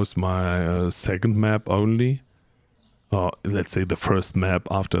because it was my second map only. Let's say the first map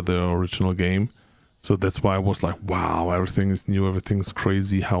after the original game. So that's why I was like, wow, everything is new, everything's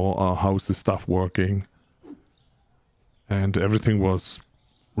crazy. How is this stuff working? And everything was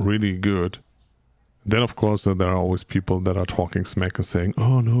really good. Then, of course, there are always people that are talking smack and saying,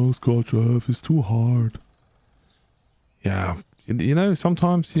 oh no, Scorcher Earth is too hard. Yeah, you know,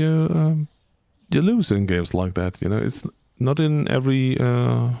 sometimes you lose in games like that. You know, it's not in every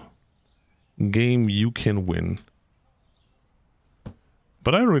game you can win.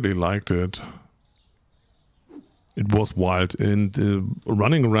 But I really liked it. It was wild, and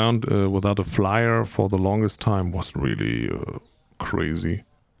running around without a flyer for the longest time was really crazy.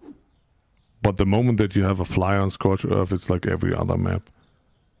 But the moment that you have a flyer on Scorcher Earth, it's like every other map.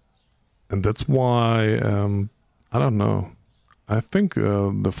 And that's why, I don't know. I think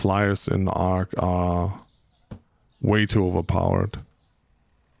the flyers in Ark are way too overpowered.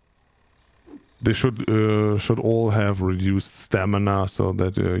 They should all have reduced stamina so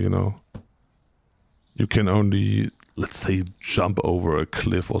that, you know, you can only, let's say, jump over a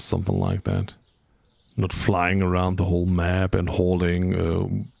cliff or something like that. Not flying around the whole map and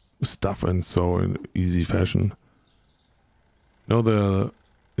hauling stuff and so in easy fashion. No,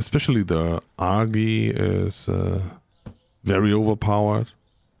 especially the Argy is very overpowered.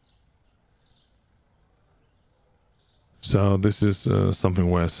 So this is something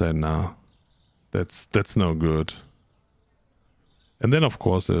where I said, nah, that's no good. And then of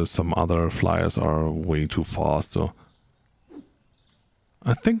course some other flyers are way too fast. So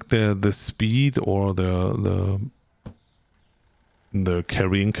I think the speed or the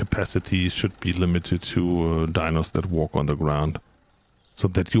carrying capacity should be limited to dinos that walk on the ground, so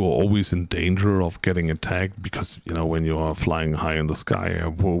that you are always in danger of getting attacked, because, you know, when you are flying high in the sky,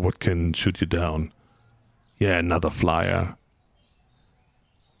 what can shoot you down? Yeah, another flyer.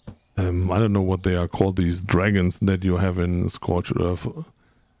 I don't know what they are called, these dragons that you have in Scorched Earth,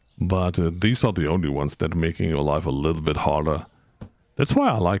 but these are the only ones that are making your life a little bit harder. That's why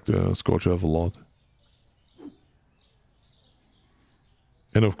I like the Scorched Earth a lot.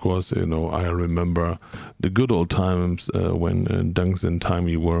 And of course, you know, I remember the good old times when Dunks and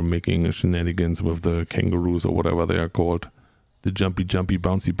Timey were making shenanigans with the kangaroos or whatever they are called. The jumpy,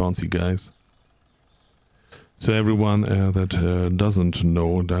 bouncy, bouncy guys. So everyone that doesn't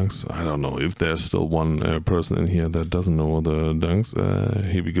know Dunks, I don't know if there's still one person in here that doesn't know the Dunks.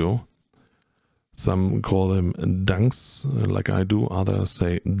 Here we go. Some call him Dunks, like I do. Others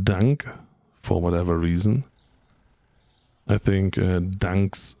say Dunk, for whatever reason. I think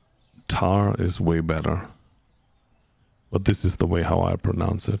Dunk's tar is way better. But this is the way how I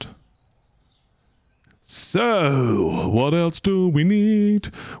pronounce it. So, what else do we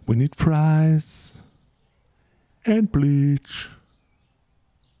need? We need fries. And bleach.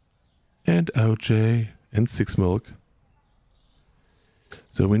 And OJ. And 6 milk.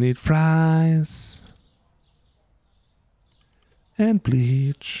 So we need fries. And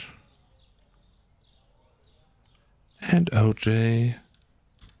bleach. And OJ.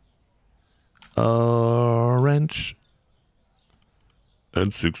 Orange.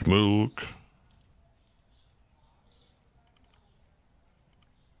 And 6 milk.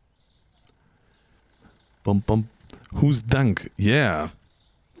 Bum bum. Who's Dunk? Yeah.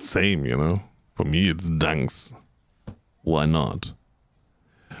 Same, you know. For me it's Dunks. Why not?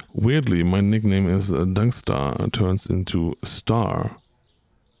 Weirdly, my nickname is Dunkstar. Turns into Star.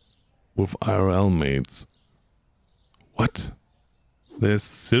 With IRL mates. What? There's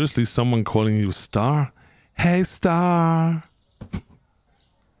seriously someone calling you Star? Hey Star!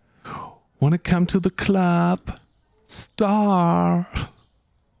 Wanna come to the club? Star!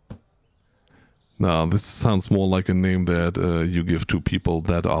 No, this sounds more like a name that you give to people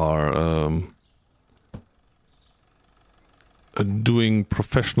that are doing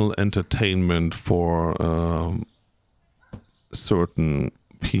professional entertainment for certain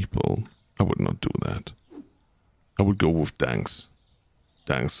people. I would not do that. I would go with Danks.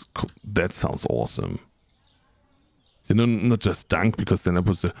 Danks, that sounds awesome. You know, not just Dunk, because then I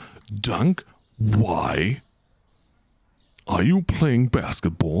was the Dunk? Why? Are you playing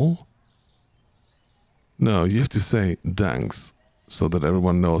basketball? No, you have to say Dunks. so that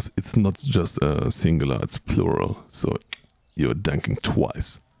everyone knows it's not just a singular, it's plural. So you're dunking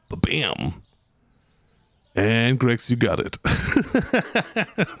twice. Bam! And Grex, you got it.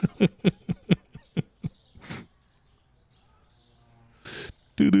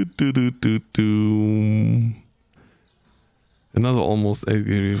 Another almost 8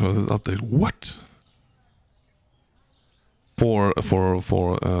 GB for this update. What? For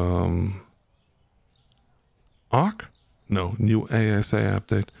Arc? No, new ASA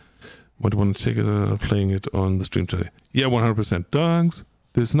update. Might want to check it playing it on the stream today. Yeah, 100%. Dunks.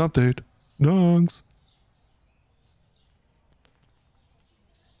 There's an update. Dunks.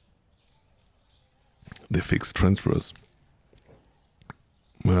 They fixed transfers.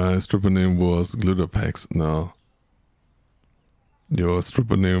 My stripper name was Glitterpacks. No. Your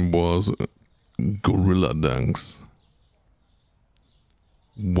stripper name was Gorilla Dunks.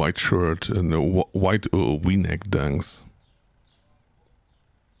 White shirt and white V-neck dunks.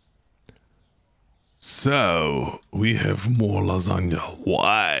 So, we have more lasagna.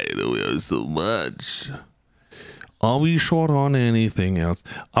 Why do we have so much? Are we short on anything else?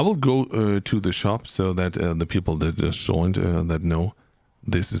 I will go to the shop so that the people that just joined that know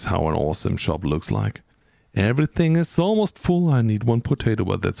this is how an awesome shop looks like. Everything is almost full. I need one potato,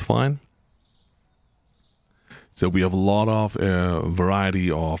 but that's fine. So we have a lot of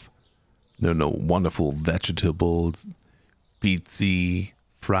variety of wonderful vegetables, pizza,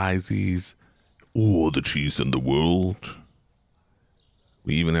 friesies, all the cheese in the world.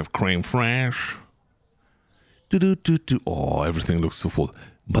 We even have creme fraiche. Oh, everything looks so full.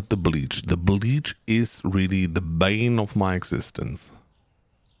 But the bleach is really the bane of my existence.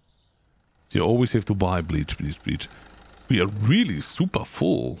 You always have to buy bleach. We are really super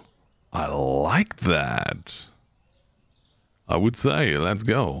full. I like that. I would say, let's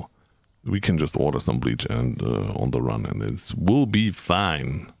go. We can just order some bleach and on the run, and it will be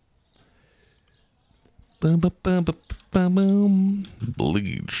fine.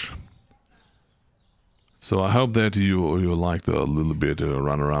 Bleach. So I hope that you liked a little bit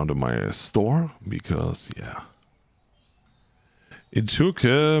run around in my store, because yeah, it took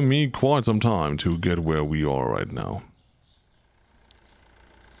me quite some time to get where we are right now.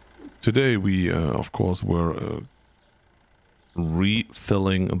 Today we of course were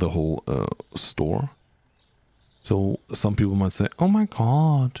refilling the whole store. So some people might say, oh my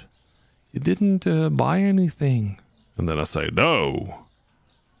god, you didn't buy anything. And then I say, no.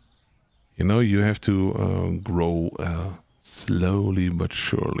 You know, you have to grow slowly but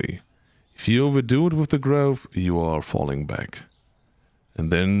surely. If you overdo it with the growth, you are falling back. And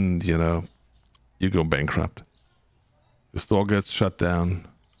then, you know, you go bankrupt. The store gets shut down.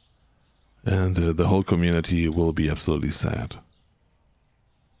 And the whole community will be absolutely sad.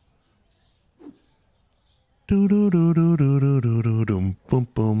 Do do do do do do do do dum bum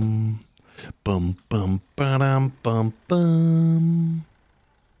bum bum bum ba-dum bum bum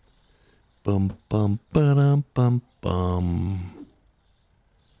bum bum ba-dum bum bum.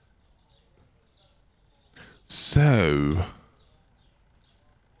 So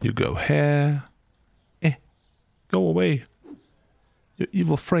you go here. Go away. Your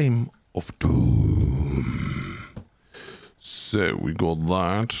evil frame of doom. So we got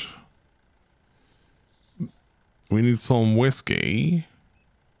that. We need some whiskey.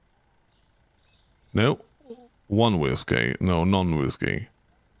 No, one whiskey. No, non-whiskey.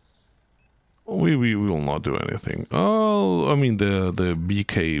 We will not do anything. Oh, I mean the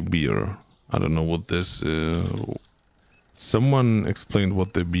BK beer. I don't know what this. Someone explained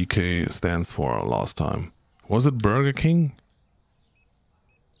what the BK stands for last time. Was it Burger King?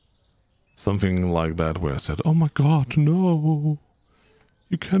 Something like that, where I said, oh my god, no.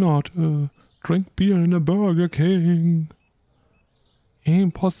 You cannot drink beer in a Burger King.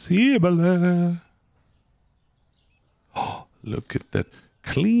 Impossible. Oh, look at that.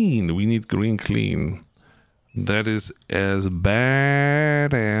 Clean. We need green clean. That is as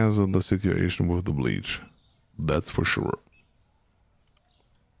bad as the situation with the bleach. That's for sure.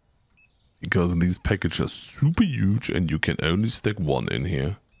 Because these packages are super huge and you can only stick one in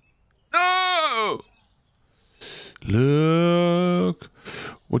here. No! Look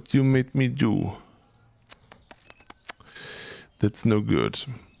what you made me do. That's no good.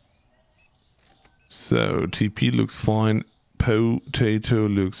 So TP looks fine. Potato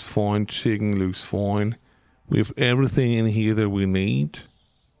looks fine. Chicken looks fine. We have everything in here that we need.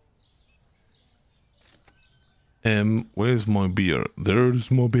 Where's my beer?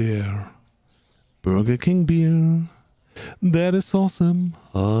 There's my beer. Burger King beer. That is awesome.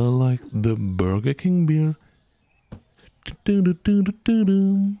 I like the Burger King beer.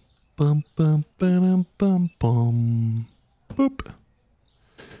 Bum bum bum bum bum. Boop.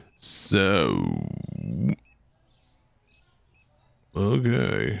 So,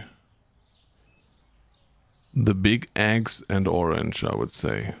 okay. The big eggs and orange, I would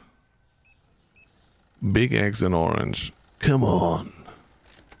say. Big eggs and orange. Come on.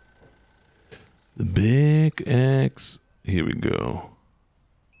 The big eggs. Here we go.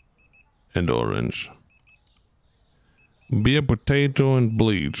 And orange. Beer, potato, and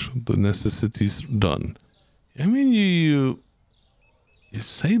bleach. The necessities done. I mean, you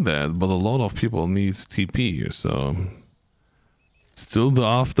say that, but a lot of people need TP, so... Still the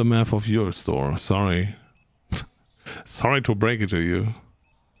aftermath of your store. Sorry. Sorry to break it to you.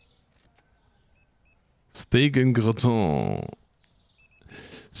 Steak and gratin.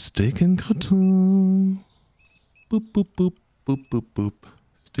 Steak and gratin. Boop, boop, boop, boop, boop, boop.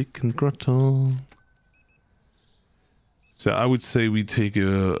 Steak and gratin. So I would say we take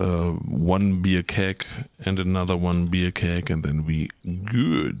a one beer keg and another one beer keg, and then we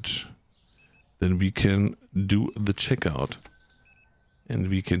good. Then we can do the checkout. And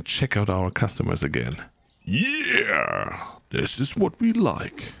we can check out our customers again. Yeah! This is what we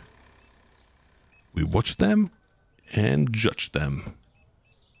like. We watch them and judge them.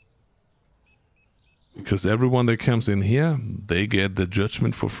 Because everyone that comes in here, they get the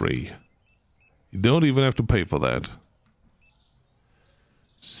judgment for free. You don't even have to pay for that.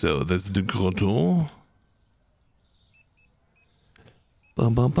 So that's the gratin.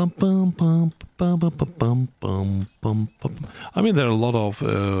 Bum, bum, bum, bum, bum, bum, bum, bum, bum, bum, bum. I mean, there are a lot of,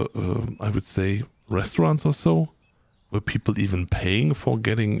 I would say, restaurants or so, where people even paying for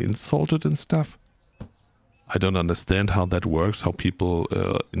getting insulted and stuff. I don't understand how that works, how people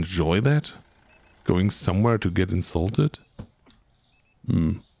enjoy that. Going somewhere to get insulted.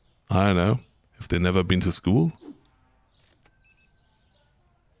 I don't know. Have they never been to school?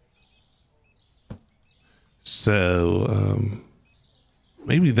 So,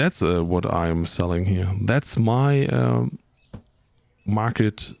 maybe that's what I'm selling here. That's my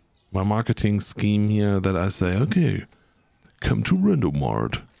marketing scheme here, that I say, okay, come to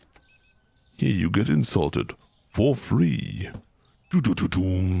RandoMart. Here you get insulted for free.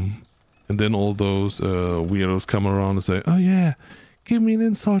 And then all those weirdos come around and say, oh yeah, give me an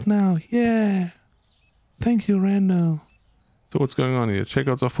insult now. Yeah. Thank you, Rando. So what's going on here?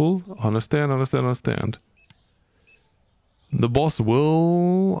 Checkouts are full? Understand. The boss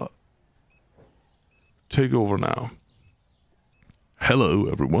will take over now. Hello,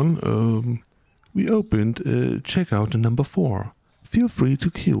 everyone. We opened checkout number 4. Feel free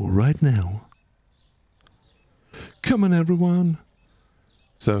to queue right now. Come on, everyone.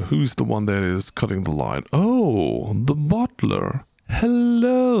 So who's the one that is cutting the line? Oh, the butler.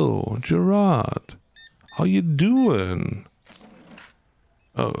 Hello, Gerard. How you doing?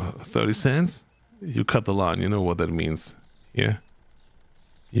 Oh, 30 cents? You cut the line. You know what that means. Yeah.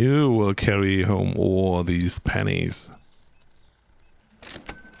 You will carry home all these pennies.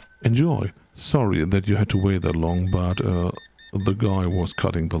 Enjoy. Sorry that you had to wait that long, but the guy was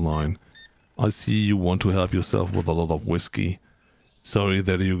cutting the line. I see you want to help yourself with a lot of whiskey. Sorry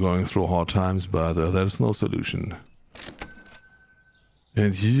that you're going through hard times, but there's no solution.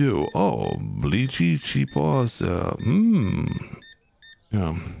 And you, oh, bleachy cheapos,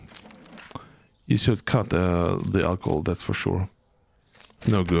 yeah. You should cut the alcohol, that's for sure. It's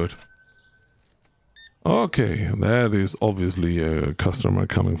no good. Okay, that is obviously a customer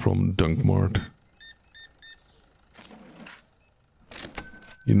coming from Dunkmart.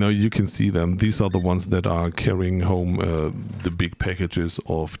 You know, you can see them. These are the ones that are carrying home the big packages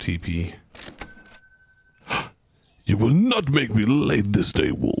of TP. You will not make me late this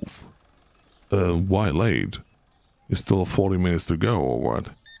day, Wolf. Why late? You still have 40 minutes to go, or what?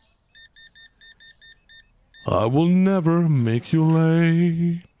 I will never make you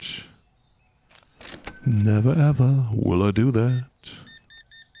late. Never ever will I do that.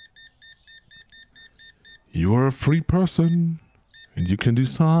 You are a free person, and you can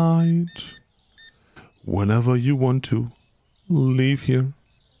decide whenever you want to leave here.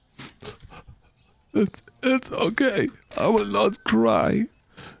 It's okay. I will not cry.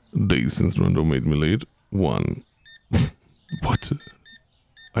 Days since Rando made me late. 1. What?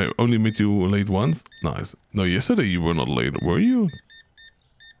 I only made you late once? Nice. No, yesterday you were not late, were you?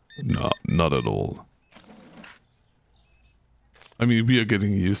 No, not at all. I mean, we are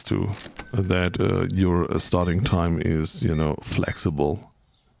getting used to that your starting time is, you know, flexible.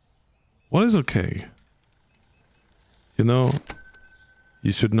 What is okay? You know,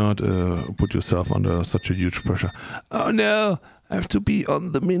 you should not put yourself under such a huge pressure. Oh no, I have to be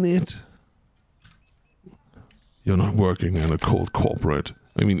on the minute. You're not working in a cold corporate.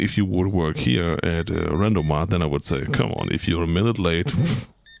 I mean, if you would work here at RandoMart, then I would say, come on, if you're a minute late,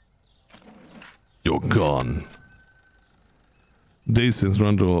 You're gone. Days since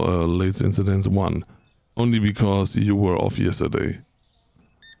Rando late incidents 1. Only because you were off yesterday.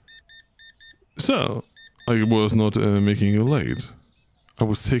 So, I was not making you late. I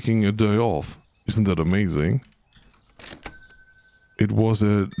was taking a day off. Isn't that amazing? It was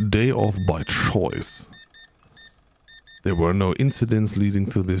a day off by choice. There were no incidents leading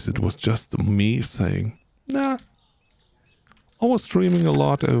to this. It was just me saying, nah. I was streaming a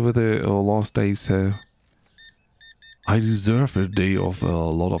lot over the last day, so I deserve a day of a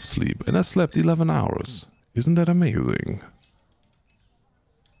lot of sleep. And I slept 11 hours. Isn't that amazing?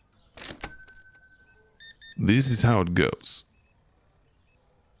 This is how it goes.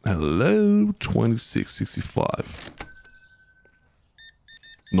 Hello, 2665.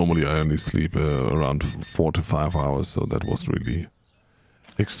 Normally I only sleep around 4 to 5 hours, so that was really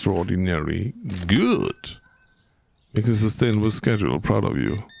extraordinary good. Making a sustainable schedule, proud of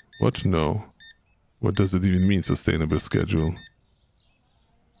you. What? No. What does it even mean, sustainable schedule?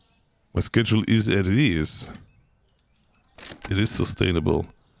 My schedule is as it is. It is sustainable.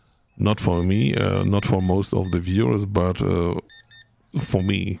 Not for me, not for most of the viewers, but for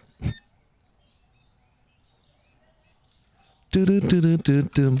me.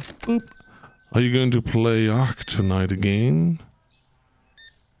 Boop. Are you going to play Ark tonight again?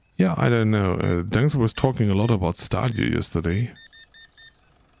 Yeah, I don't know. Danks was talking a lot about Stadia yesterday.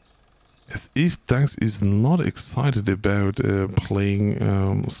 As if Danks is not excited about playing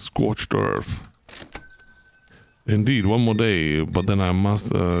Scorched Earth. Indeed, one more day, but then I must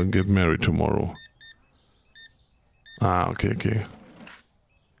get married tomorrow. Ah, okay.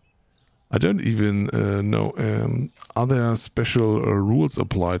 I don't even know, are there special rules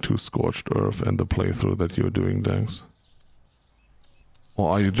applied to Scorched Earth and the playthrough that you're doing, Danks?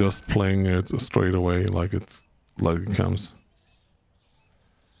 Or are you just playing it straight away like it comes?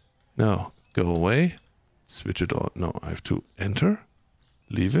 No, go away, switch it on. No, I have to enter,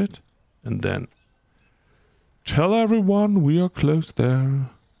 leave it, and then tell everyone we are close there.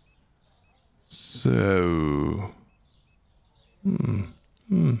 So, we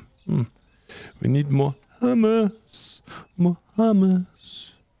need more hummus, more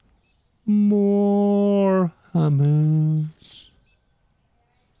hummus, more hummus.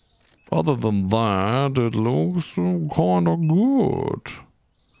 Other than that, it looks kinda good.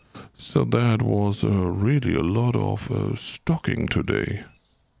 So that was really a lot of stocking today.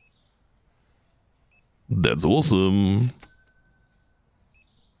 That's awesome.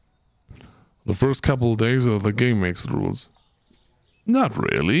 The first couple of days of the game makes the rules. Not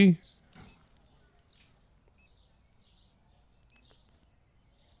really.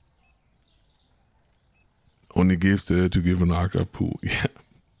 Only gives to give an arc a poo. Yeah.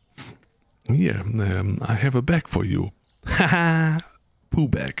 Yeah, I have a bag for you. Haha, poo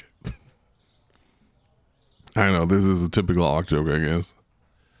bag. I know, this is a typical arc joke, I guess.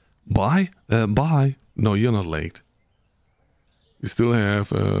 Bye? Bye. No, you're not late. You still have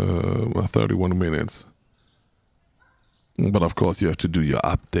 31 minutes. But of course you have to do your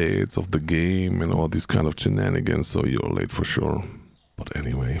updates of the game and all these kind of shenanigans, so you're late for sure. But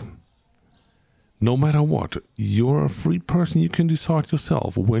anyway. No matter what, you're a free person. You can decide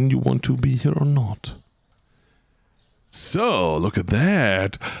yourself when you want to be here or not. So, look at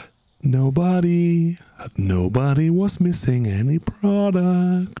that. Nobody was missing any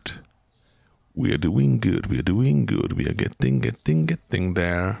product. We are doing good. We are doing good. We are getting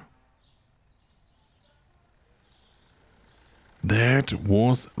there. That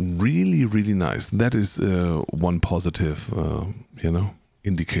was really, really nice. That is one positive,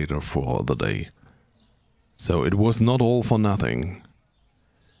 indicator for the day. So it was not all for nothing.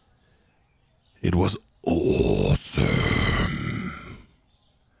 It was awesome.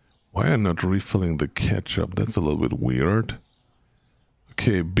 Why am I not refilling the ketchup? That's a little bit weird.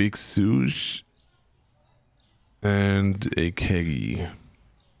 Okay, big sush and a keggy.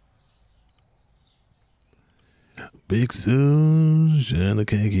 Big sush and a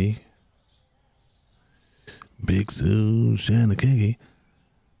keggy. Big sush and a keggy.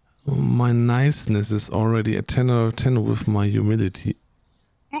 My niceness is already a 10 out of 10 with my humility.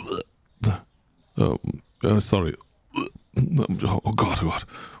 Sorry. Oh God.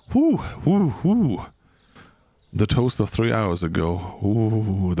 Whoo. The toast of 3 hours ago.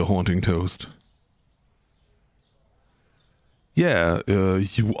 Ooh, the haunting toast. Yeah,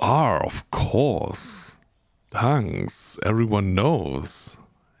 you are, of course. Thanks. Everyone knows.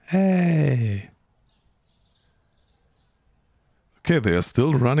 Hey. Okay, they are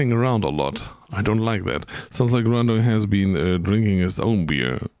still running around a lot. I don't like that. Sounds like Rando has been drinking his own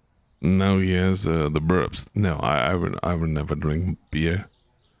beer. Now he has the burps. No, I will never drink beer.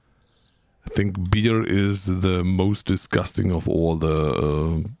 I think beer is the most disgusting of all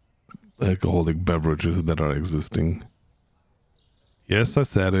the alcoholic beverages that are existing. Yes, I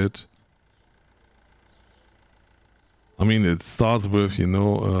said it. I mean, it starts with, you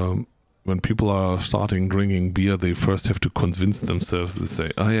know, when people are starting drinking beer, they first have to convince themselves to say,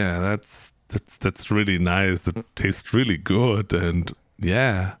 "Oh yeah, that's really nice. That tastes really good." And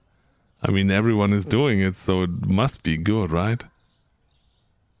yeah, I mean, everyone is doing it, so it must be good, right?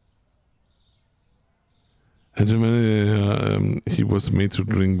 And he was made to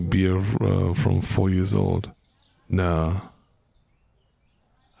drink beer from 4 years old. No.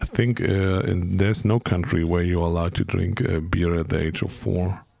 I think there's no country where you're allowed to drink beer at the age of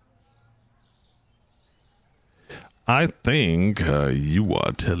 4. I think you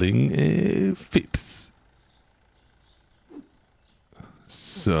are telling fibs.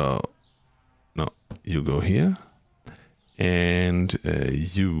 So, no, you go here, and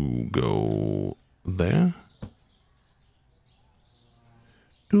you go there.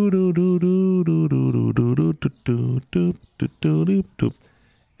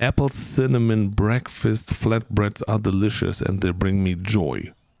 Apple cinnamon breakfast flatbreads are delicious and they bring me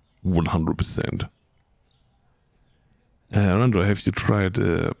joy. 100%. Rando, have you tried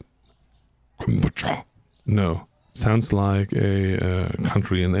kombucha? No. Sounds like a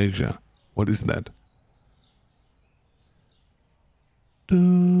country in Asia. What is that?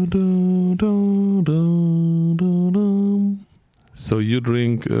 So you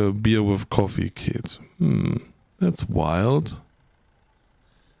drink beer with coffee, kid. That's wild.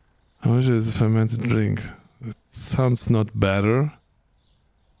 How much is a fermented drink? It sounds not better.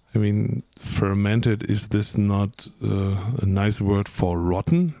 I mean, fermented, is this not a nice word for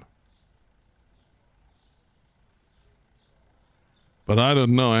rotten? But I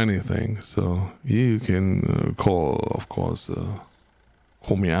don't know anything, so you can call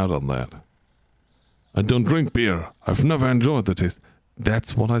me out on that. I don't drink beer. I've never enjoyed the taste.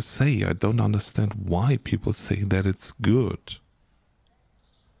 That's what I say. I don't understand why people say that it's good.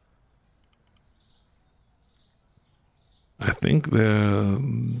 I think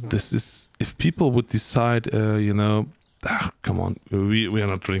this is, if people would decide, you know, come on, we are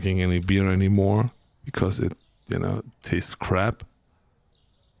not drinking any beer anymore because it, you know, tastes crap.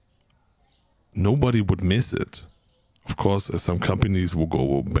 Nobody would miss it. Of course, some companies will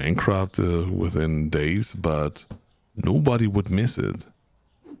go bankrupt within days, but nobody would miss it.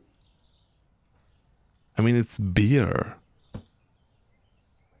 I mean, it's beer.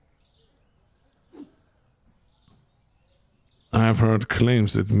 I've heard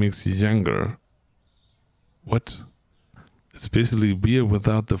claims it makes you younger. What? It's basically beer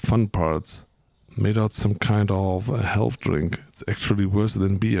without the fun parts. Made out some kind of a health drink. It's actually worse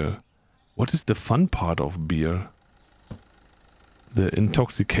than beer. What is the fun part of beer? The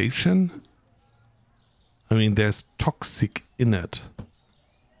intoxication? I mean, there's toxic in it.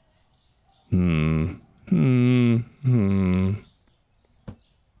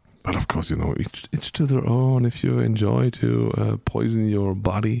 But of course, you know, each to their own. If you enjoy to poison your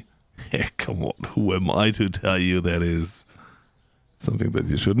body, come on, who am I to tell you that is something that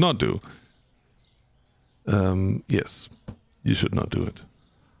you should not do? Yes, you should not do it.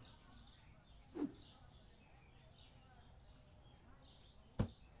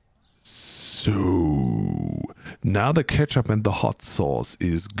 So, now the ketchup and the hot sauce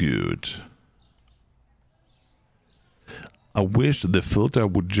is good. I wish the filter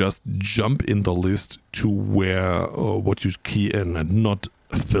would just jump in the list to where what you key in and not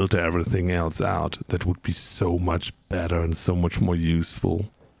filter everything else out. That would be so much better and so much more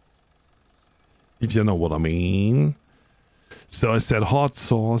useful. If you know what I mean. So I said hot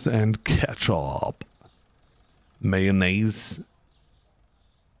sauce and ketchup. Mayonnaise.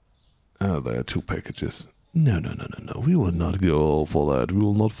 Oh, there are 2 packages. No. We will not go for that. We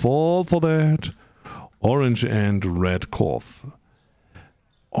will not fall for that. Orange and red coffee.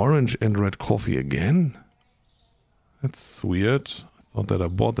 Orange and red coffee again? That's weird. I thought that I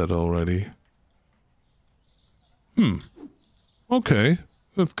bought that already. Okay.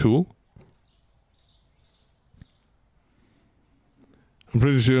 That's cool. I'm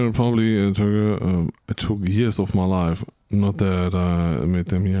pretty sure it probably it took years of my life. Not that I made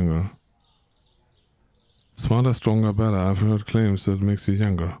them younger. Smarter, stronger, better. I've heard claims that it makes you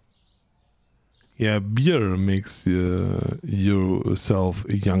younger. Yeah, beer makes yourself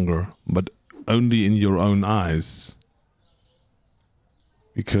younger, but only in your own eyes.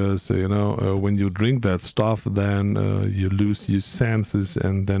 Because, you know, when you drink that stuff, then you lose your senses,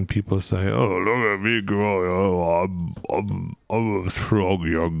 and then people say, "Oh, look at me, girl. I'm a strong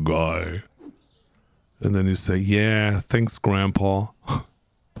young guy." And then you say, "Yeah, thanks, Grandpa."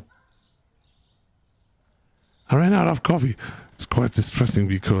 I ran out of coffee. It's quite distressing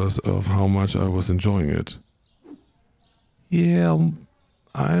because of how much I was enjoying it. Yeah,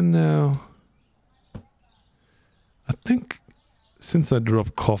 I know. I think since I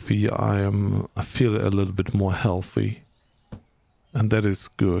dropped coffee, I feel a little bit more healthy, and that is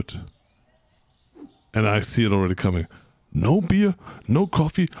good. And I see it already coming. No beer, no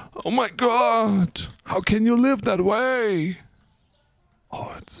coffee. Oh my God! How can you live that way?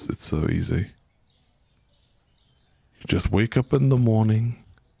 Oh, it's so easy. You just wake up in the morning.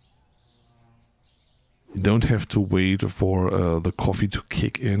 You don't have to wait for the coffee to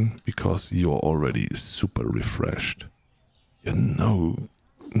kick in because you're already super refreshed. You're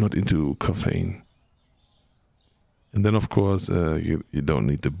not into caffeine. And then, of course, you don't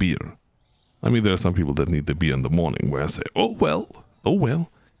need the beer. I mean, there are some people that need the beer in the morning where I say, oh well.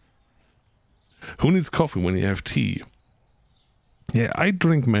 Who needs coffee when you have tea? Yeah, I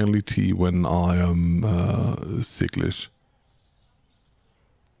drink mainly tea when I am sicklish.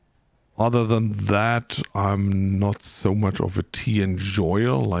 Other than that, I'm not so much of a tea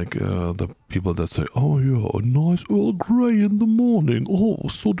enjoyer like the people that say, oh yeah, a nice Earl Grey in the morning. Oh,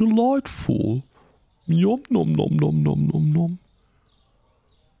 so delightful. Yum, nom, nom, nom, nom, nom, nom.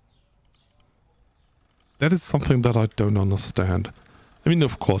 That is something that I don't understand. I mean,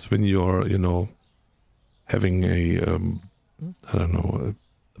 of course, when you're, having a, I don't know,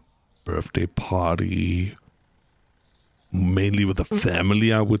 a birthday party, mainly with a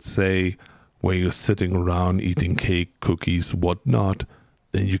family, I would say, where you're sitting around eating cake, cookies, whatnot,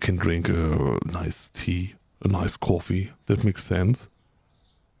 then you can drink a nice tea, a nice coffee. That makes sense.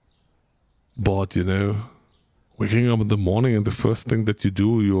 But, waking up in the morning and the first thing that you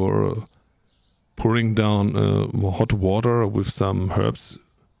do, you're pouring down hot water with some herbs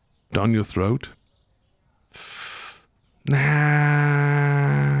down your throat. Nah.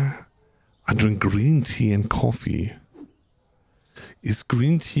 I drink green tea and coffee. Is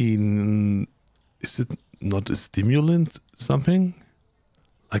green tea, is it not a stimulant something?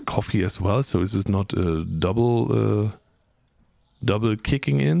 Like coffee as well? So is it not a double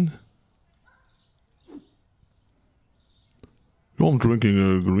kicking in? I'm drinking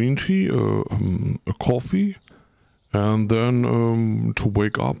a green tea, a coffee, and then to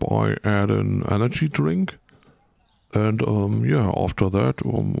wake up I add an energy drink, and after that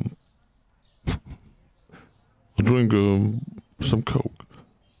I drink some Coke.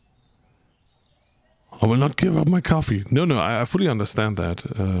 I will not give up my coffee. No, I fully understand that.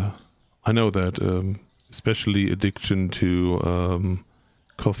 I know that, especially addiction to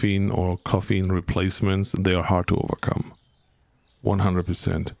caffeine or caffeine replacements, they are hard to overcome.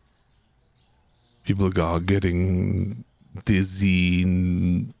 100%. People are getting dizzy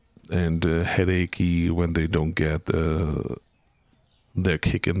and headachy when they don't get their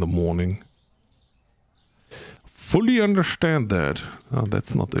kick in the morning. Fully understand that. Oh,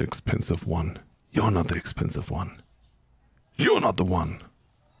 that's not the expensive one. You're not the expensive one. You're not the one.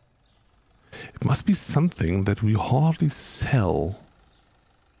 It must be something that we hardly sell.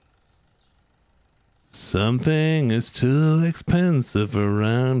 Something is too expensive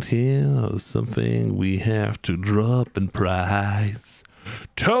around here. Something we have to drop in price.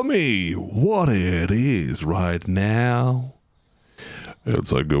 Tell me what it is right now.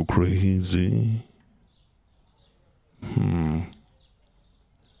 Else I go crazy. I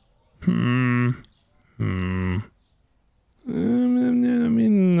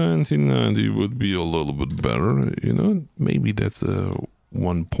mean, 1990 would be a little bit better, Maybe that's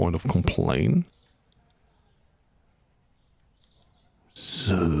one point of complaint.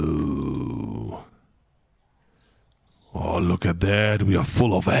 So, oh, look at that. We are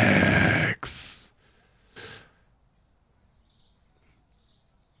full of eggs.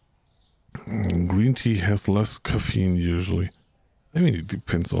 Green tea has less caffeine usually. I mean, it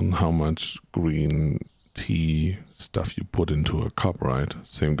depends on how much green tea stuff you put into a cup, right?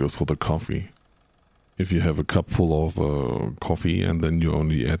 Same goes for the coffee. If you have a cup full of coffee and then you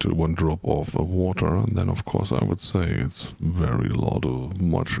only add 1 drop of water, then of course I would say it's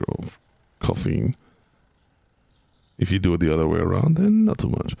much of caffeine. If you do it the other way around, then not too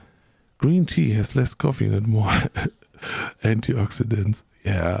much. Green tea has less caffeine and more antioxidants.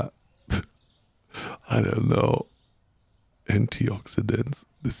 Yeah, I don't know. Antioxidants.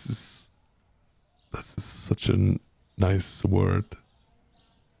 This is such a nice word.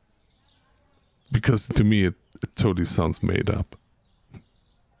 Because to me, it totally sounds made up.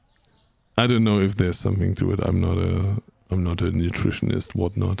 I don't know if there's something to it. I'm not a nutritionist,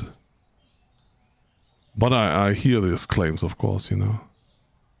 whatnot. But I hear these claims, of course,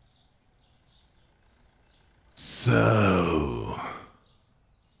 So,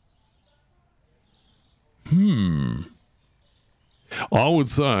 I would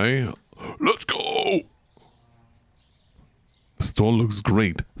say, let's go. The store looks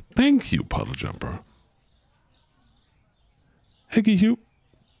great. Thank you, Puddle Jumper. Hecky Hugh.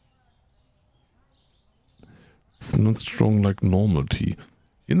 It's not strong like normal tea.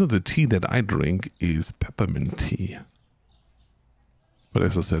 You know, the tea that I drink is peppermint tea. But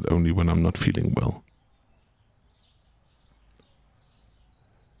as I said, only when I'm not feeling well.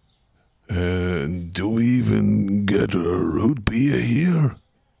 Do we even get a root beer here?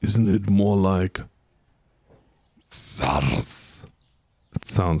 Isn't it more like SARS? It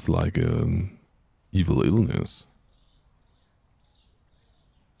sounds like an evil illness.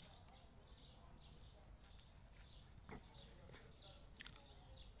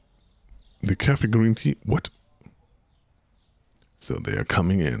 The cafe green tea? What? So they are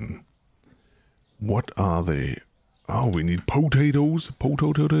coming in. What are they? Oh, we need potatoes.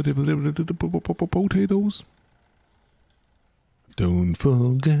 Potatoes. Don't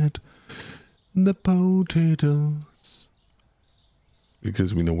forget the potatoes.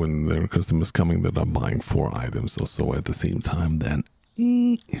 Because we know when there are customers coming that are buying 4 items or so at the same time, then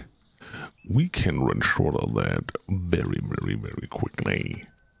we can run short of that very, very, very quickly.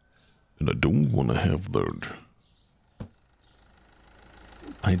 And I don't want to have that.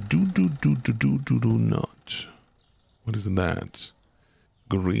 I do not. What is that?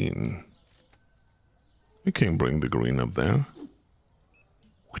 Green. We can bring the green up there.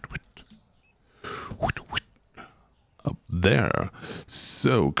 Up there.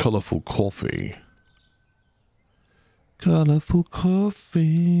 So, colorful coffee. Colorful coffee.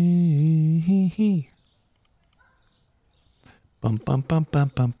 Bum bum bum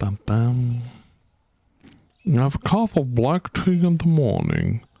bum bum bum bum. I have a cup of black tea in the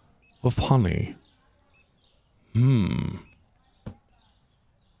morning with honey. I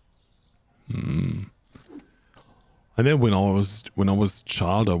know when I was a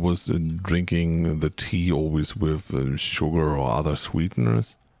child, I was drinking the tea always with sugar or other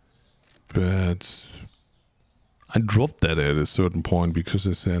sweeteners, but I dropped that at a certain point because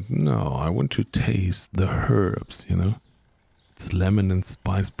I said, no, I want to taste the herbs, you know. It's lemon and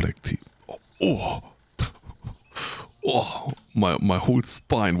spice black tea. Oh, my whole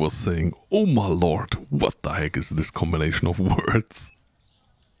spine was saying, oh my lord, what the heck is this combination of words?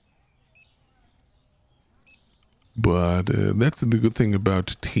 But that's the good thing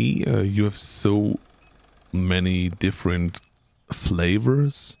about tea. You have so many different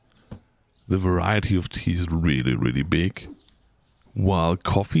flavors. The variety of tea is really, really big. While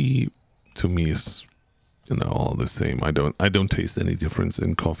coffee, to me, is, you know, all the same. I don't taste any difference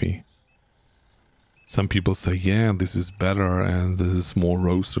in coffee. Some people say, yeah, this is better and this is more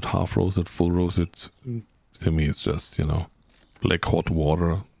roasted, half roasted, full roasted. To me, it's just, you know, like hot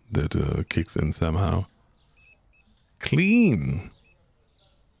water that kicks in somehow. Clean.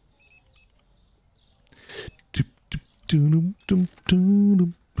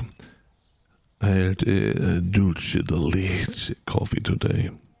 I had dulce de leche coffee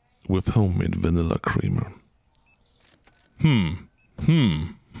today with homemade vanilla creamer.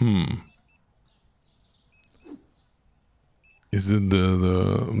 Is it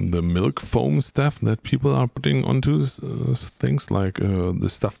the milk foam stuff that people are putting onto things like the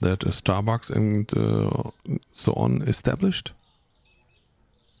stuff that Starbucks and so on established?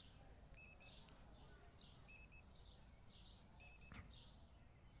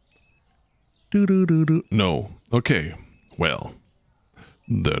 No. Okay. Well,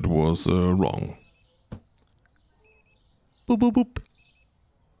 that was wrong. Boop boop boop.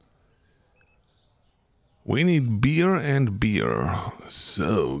 We need beer and beer,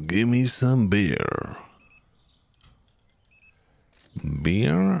 so give me some beer.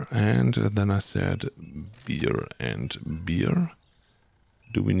 Beer, and then I said beer and beer.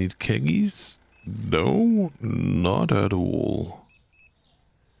 Do we need keggies? No, not at all.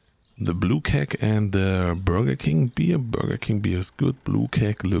 The blue keg and the Burger King beer. Burger King beer is good, blue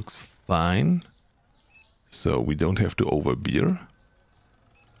keg looks fine. So we don't have to over beer.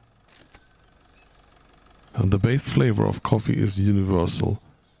 The base flavor of coffee is universal,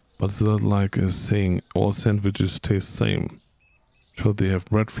 but it's not like saying all sandwiches taste the same. Sure, they have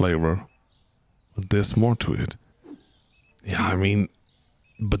bread flavor, but there's more to it. Yeah, I mean,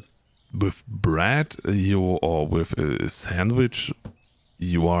 but with bread, or with a sandwich,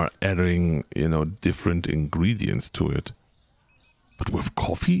 you are adding, you know, different ingredients to it. But with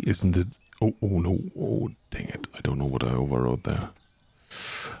coffee, isn't it? Oh no! Oh dang it! I don't know what I overwrote there.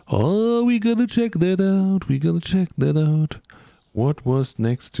 Oh, we gotta check that out. We gotta check that out. What was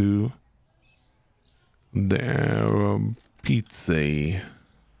next to their pizza?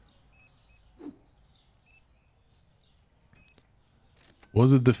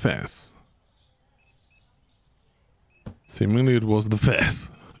 Was it the Fez? Seemingly it was the Fez.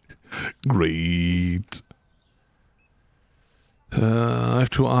 Great. I have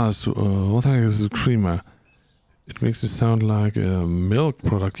to ask, what the heck is a creamer? It makes it sound like a milk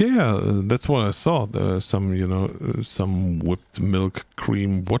product. Yeah, that's what I saw. Some, you know, some whipped milk,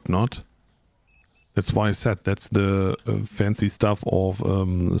 cream, whatnot. That's why I said that's the fancy stuff of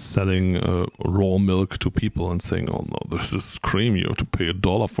selling raw milk to people and saying, oh no, this is cream, you have to pay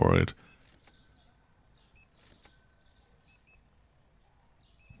 $1 for it.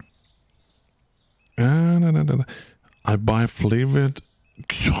 I buy flavored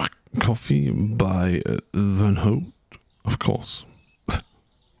coffee by Van Hout, of course.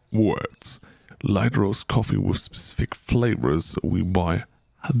 Words. Light roast coffee with specific flavors. We buy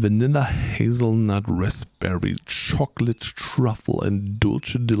vanilla, hazelnut, raspberry, chocolate, truffle, and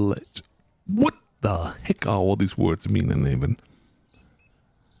dulce de leche. What the heck are all these words mean in even?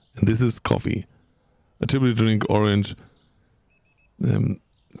 And this is coffee. I typically drink orange,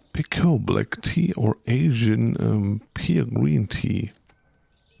 Pekoe black tea or Asian pear green tea.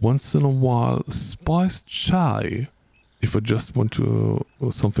 Once in a while, spiced chai if I just want to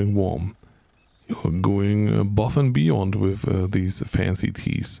something warm. You're going above and beyond with these fancy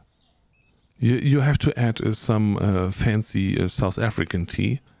teas. You have to add some fancy South African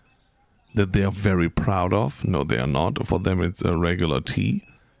tea that they are very proud of. No, they are not. For them, it's a regular tea.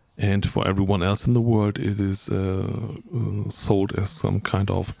 And for everyone else in the world, it is sold as some kind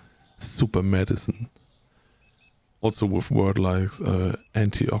of super medicine. Also with word like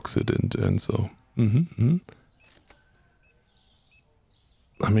antioxidant and so.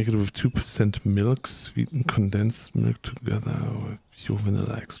 I make it with 2% milk, sweetened condensed milk together with pure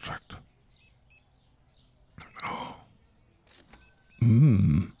vanilla extract. Oh.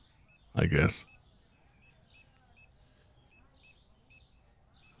 I guess.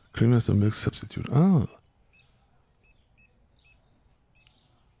 Cream as a milk substitute. Ah.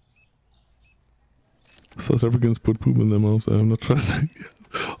 South Africans put poop in their mouths. I'm not trusting.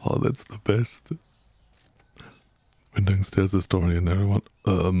 Oh, that's the best. When Duncan tells the story and everyone,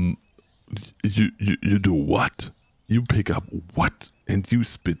 you do what? You pick up what? And you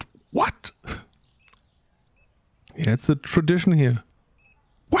spit what? Yeah, it's a tradition here.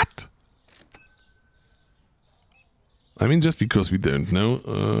 What? I mean, just because we don't know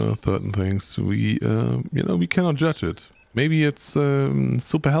certain things, we we cannot judge it. Maybe it's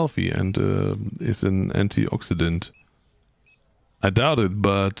super healthy and is an antioxidant. I doubt it,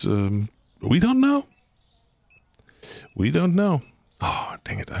 but we don't know. We don't know. Oh,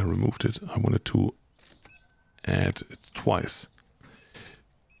 dang it, I removed it. I wanted to add it twice.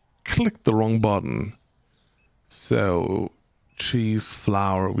 Click the wrong button. So, cheese,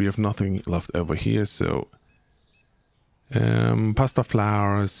 flour, we have nothing left over here, so... pasta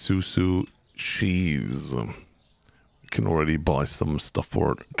flour, susu, cheese. We can already buy some stuff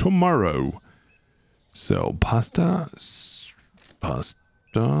for tomorrow. So, pasta,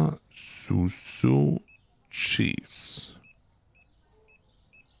 susu, cheese,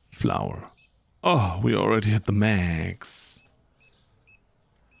 flour. Oh, we already had the max.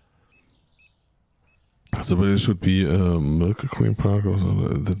 So there should be a milk cream product or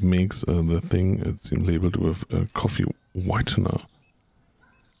something that makes the thing, it's labeled with coffee whitener.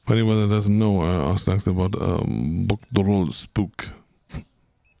 For anyone that doesn't know, I asked next about Bokdorol Spook.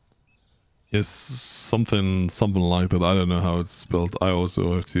 Yes, something like that. I don't know how it's spelled. I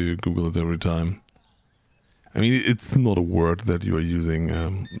also have to Google it every time. I mean, it's not a word that you are using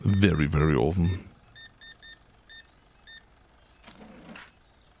very, very often.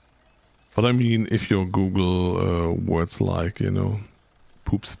 But I mean, if you Google words like, you know,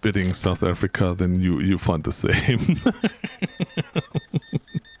 poop spitting South Africa, then you find the same.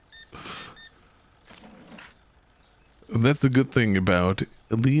 That's the good thing about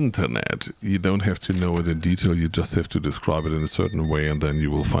the internet. You don't have to know it in detail, you just have to describe it in a certain way and then you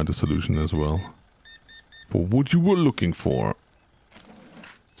will find a solution as well. For what you were looking for.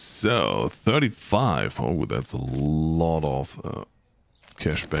 So, 35. Oh, that's a lot of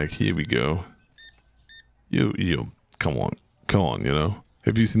cash back. Here we go. You, come on, you know.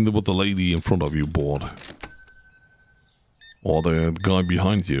 Have you seen what the lady in front of you bought? Or the guy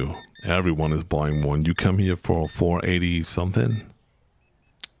behind you? Everyone is buying one. You come here for 480 something?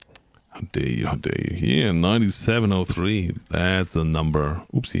 How dare you, how dare you. Yeah, 9703. That's a number.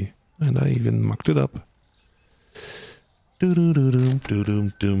 Oopsie. And I even mucked it up. I'm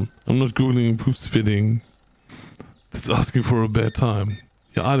not googling poop spitting. It's asking for a bad time.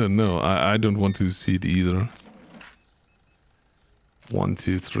 Yeah, I don't know. I don't want to see it either. 1,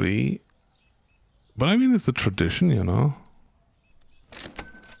 2, 3. But I mean, it's a tradition, you know.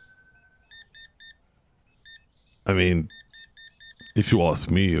 I mean, if you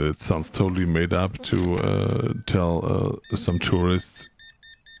ask me, it sounds totally made up to tell some tourists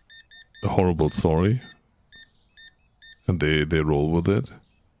a horrible story. And they roll with it.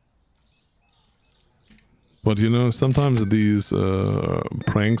 But you know, sometimes these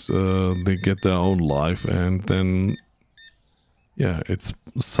pranks, they get their own life, and then, yeah, it's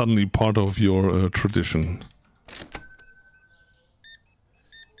suddenly part of your tradition.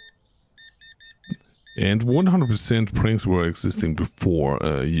 And 100% pranks were existing before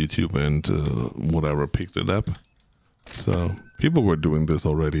YouTube and whatever picked it up. So people were doing this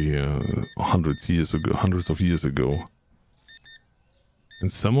already hundreds of years ago.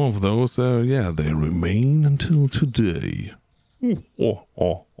 And some of those, yeah, they remain until today.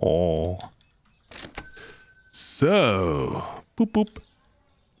 So, boop boop.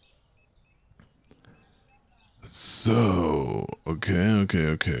 So,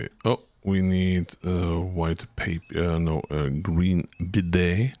 okay. Oh, we need white paper, no, green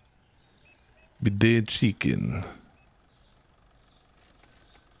bidet. Bidet chicken.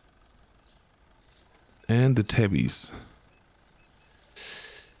 And the tabbies.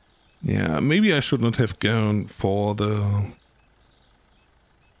 Yeah, maybe I should not have gone for the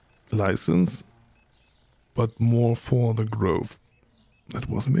license, but more for the growth. That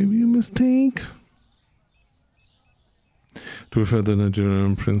was maybe a mistake. To be fair, the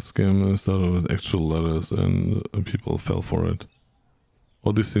Nigerian prince scam started with actual letters and people fell for it.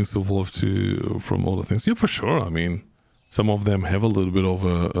 All these things evolved from all the things. Yeah, for sure. I mean, some of them have a little bit of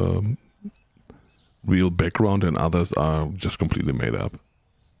a real background and others are just completely made up.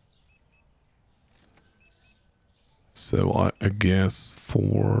 So I guess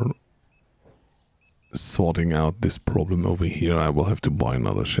for sorting out this problem over here, I will have to buy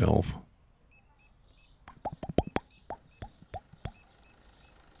another shelf.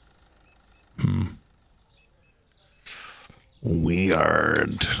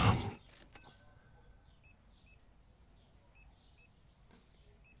 Weird.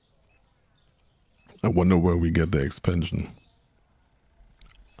 I wonder where we get the expansion.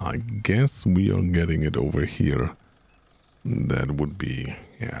 I guess we are getting it over here. That would be,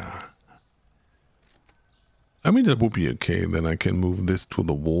 yeah. I mean, that would be okay. Then I can move this to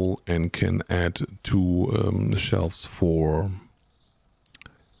the wall and can add two shelves for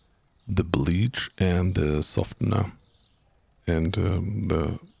the bleach and the softener and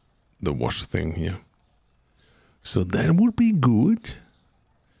the wash thing here. So that would be good.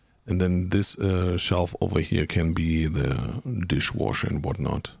 And then this shelf over here can be the dishwasher and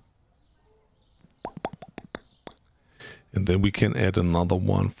whatnot. And then we can add another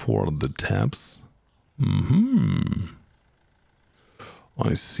one for the taps.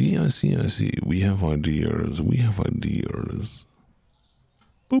 I see. We have ideas.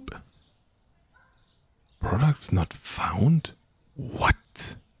 Boop. Products not found?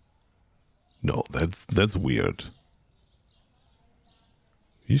 What? No, that's weird.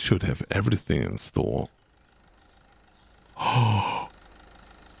 You should have everything in store.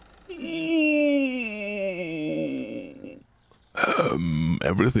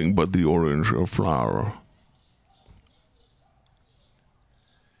 Everything but the orange flower.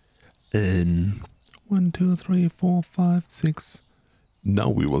 1, 2, 3, 4, 5, 6. Now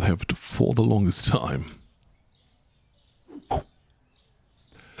we will have it for the longest time.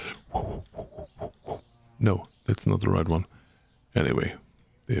 No, that's not the right one. Anyway,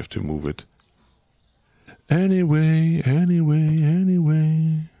 they have to move it. Anyway.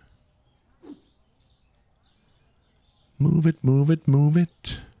 Move it.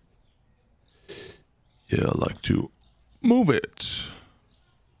 Yeah, I like to move it.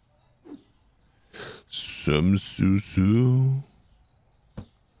 Some susu.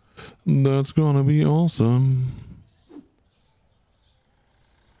 That's gonna be awesome.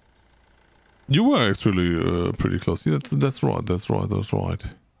 You were actually pretty close. Yeah, that's right.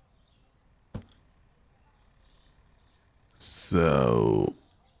 So,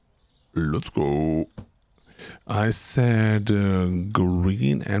 let's go. I said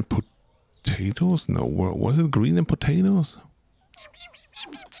green and potatoes? No, was it green and potatoes?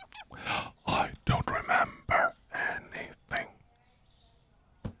 I don't remember anything.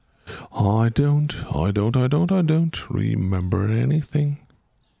 I don't remember anything.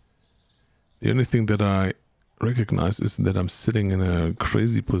 The only thing that I recognize is that I'm sitting in a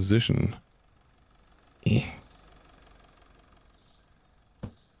crazy position.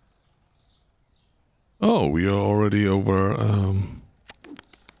 Oh, we are already over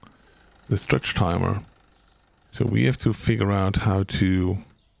the stretch timer. So we have to figure out how to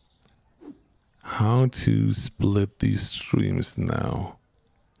split these streams now.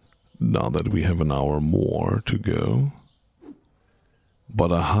 now that we have an hour more to go.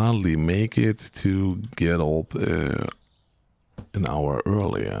 But I hardly make it to get up an hour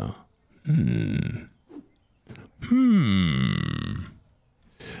earlier.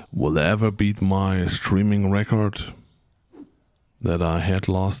 Will I ever beat my streaming record that I had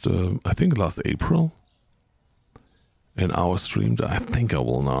last April? An hour streamed? I think I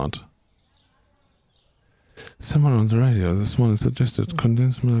will not. Someone on the radio this morning suggested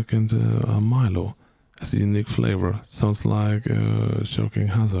condensed milk and Milo as a unique flavor. Sounds like a shocking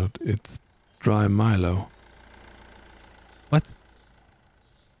hazard. It's dry Milo. What?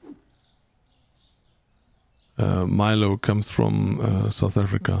 Milo comes from South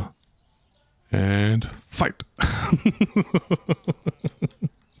Africa. And fight!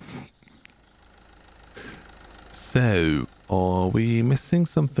 So, are we missing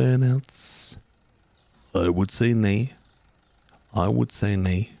something else? I would say nay. I would say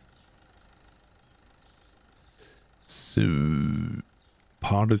nay. So,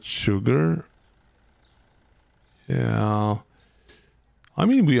 powdered sugar. Yeah. I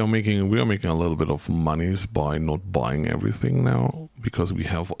mean, we are making a little bit of money by not buying everything now, because we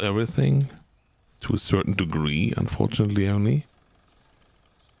have everything to a certain degree, unfortunately only.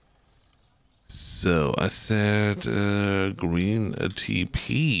 So I said green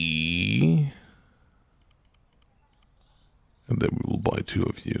TP, and then we will buy 2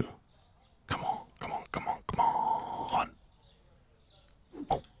 of you. Come on, come on, come on, come on.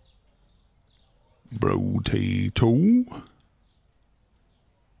 Oh. Brotato.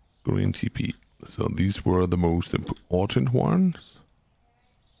 Green TP. So these were the most important ones.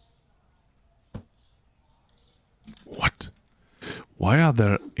 What? Why are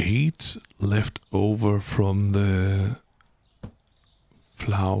there 8 left over from the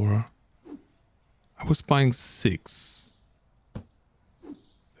flour? I was buying 6.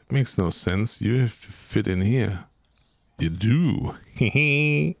 That makes no sense. You have to fit in here. You do.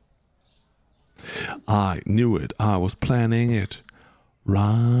 I knew it. I was planning it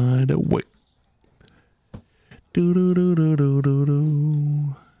right away. Do do do do do do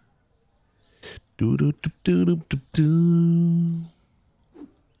do. Do do do do do do do.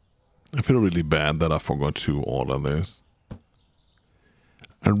 I feel really bad that I forgot to order this.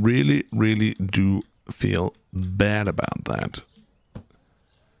 I really, really do feel bad about that.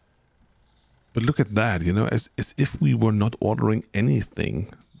 But look at that, you know, as if we were not ordering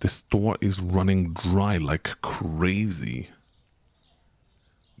anything. The store is running dry like crazy.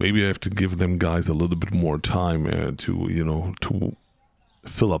 Maybe I have to give them guys a little bit more time to, you know, to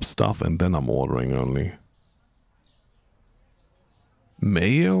fill up stuff, and then I'm ordering only.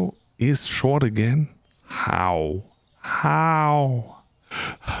 Mayo is short again? How?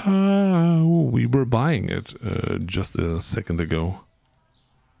 We were buying it just a second ago.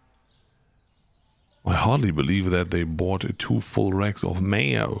 I hardly believe that they bought 2 full racks of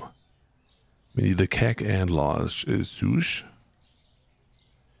mayo. We need a keg and large sush.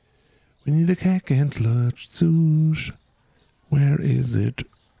 We need a keg and large sush. Where is it?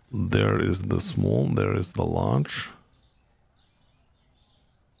 There is the small, there is the large.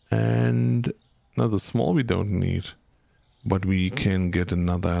 And now the small we don't need, but we can get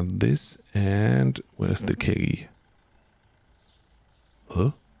another this. And where's the keggy?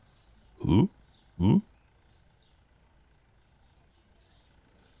 Huh? Who? Who?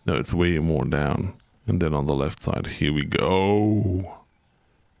 No, it's way more down. And then on the left side, here we go.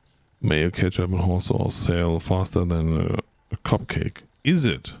 Mayo, ketchup, and hot sauce sell faster than a cupcake. Is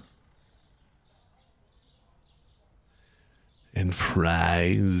it? And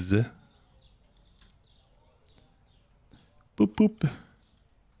fries. Boop boop.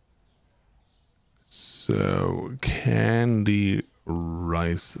 So candy,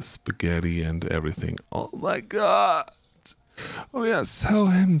 rice, spaghetti, and everything. Oh my god! Oh yeah, so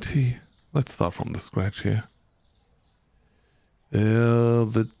empty. Let's start from the scratch here.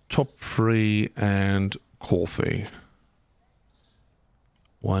 The top 3 and coffee.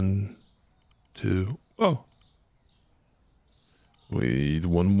 1, 2. Oh. We need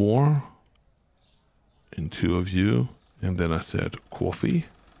 1 more. And 2 of you. And then I said coffee.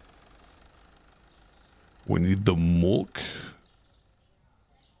 We need the milk.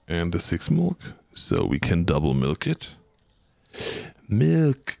 And the 6 milk. So we can double milk it.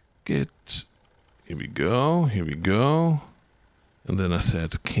 Milk it. Here we go. Here we go. And then I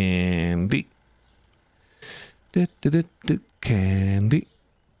said candy. Candy.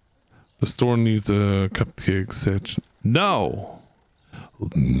 The store needs a cupcake set. No!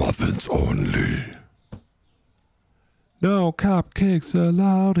 Muffins only. No cupcakes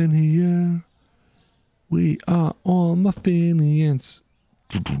allowed in here. We are all muffinians.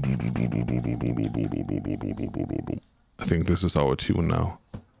 I think this is our tune now.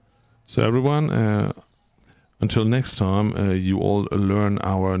 So everyone, until next time, you all learn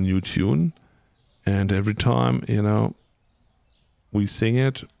our new tune. And every time, you know, we sing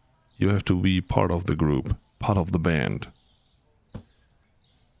it, you have to be part of the group, part of the band.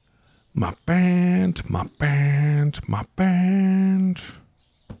 My band, my band, my band,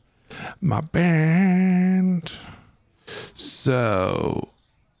 my band. So,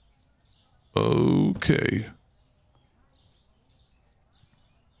 okay.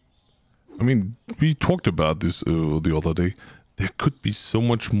 I mean, we talked about this the other day. There could be so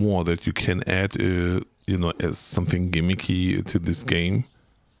much more that you can add, you know, as something gimmicky to this game.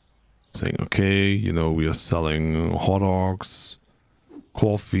 Saying, okay, you know, we are selling hot dogs,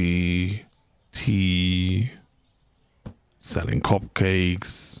 coffee, tea, selling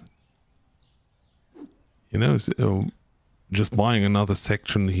cupcakes. You know, just buying another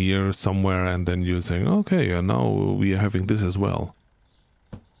section here somewhere, and then you're saying, okay, now we are having this as well.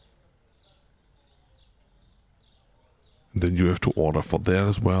 And then you have to order for that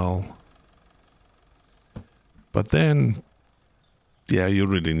as well. But then, yeah, you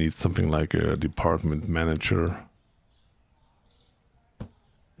really need something like a department manager.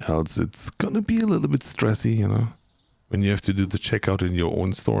 Else it's gonna be a little bit stressy, you know, when you have to do the checkout in your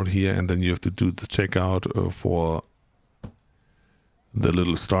own store here, and then you have to do the checkout for the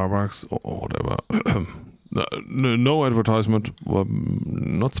little Starbucks or whatever. No advertisement,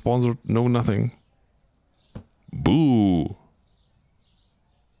 not sponsored, no nothing. Boo!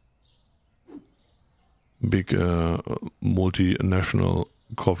 Big multinational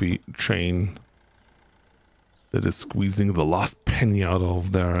coffee chain that is squeezing the last penny out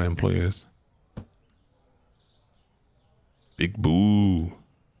of their employees. Big boo.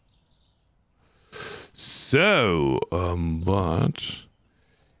 So, but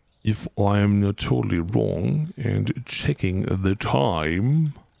if I'm not totally wrong and checking the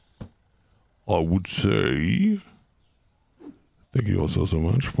time, I would say thank you also so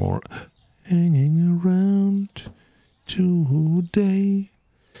much for hanging around today.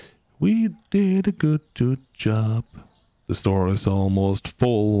 We did a good job. The store is almost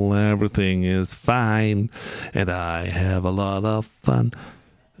full, everything is fine, and I have a lot of fun.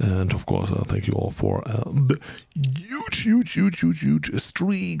 And of course, thank you all for the huge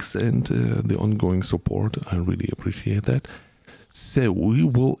streaks and the ongoing support. I really appreciate that. So we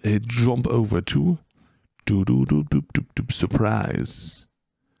will jump over to surprise.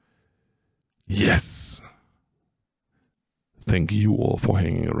 Yes. Thank you all for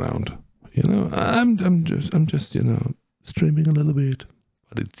hanging around. You know, I'm just you know, streaming a little bit,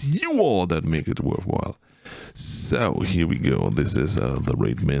 but it's you all that make it worthwhile. So here we go. This is the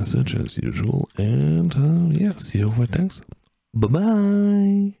raid message as usual, and yeah, see you over. Thanks. Bye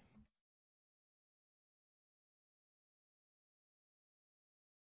bye.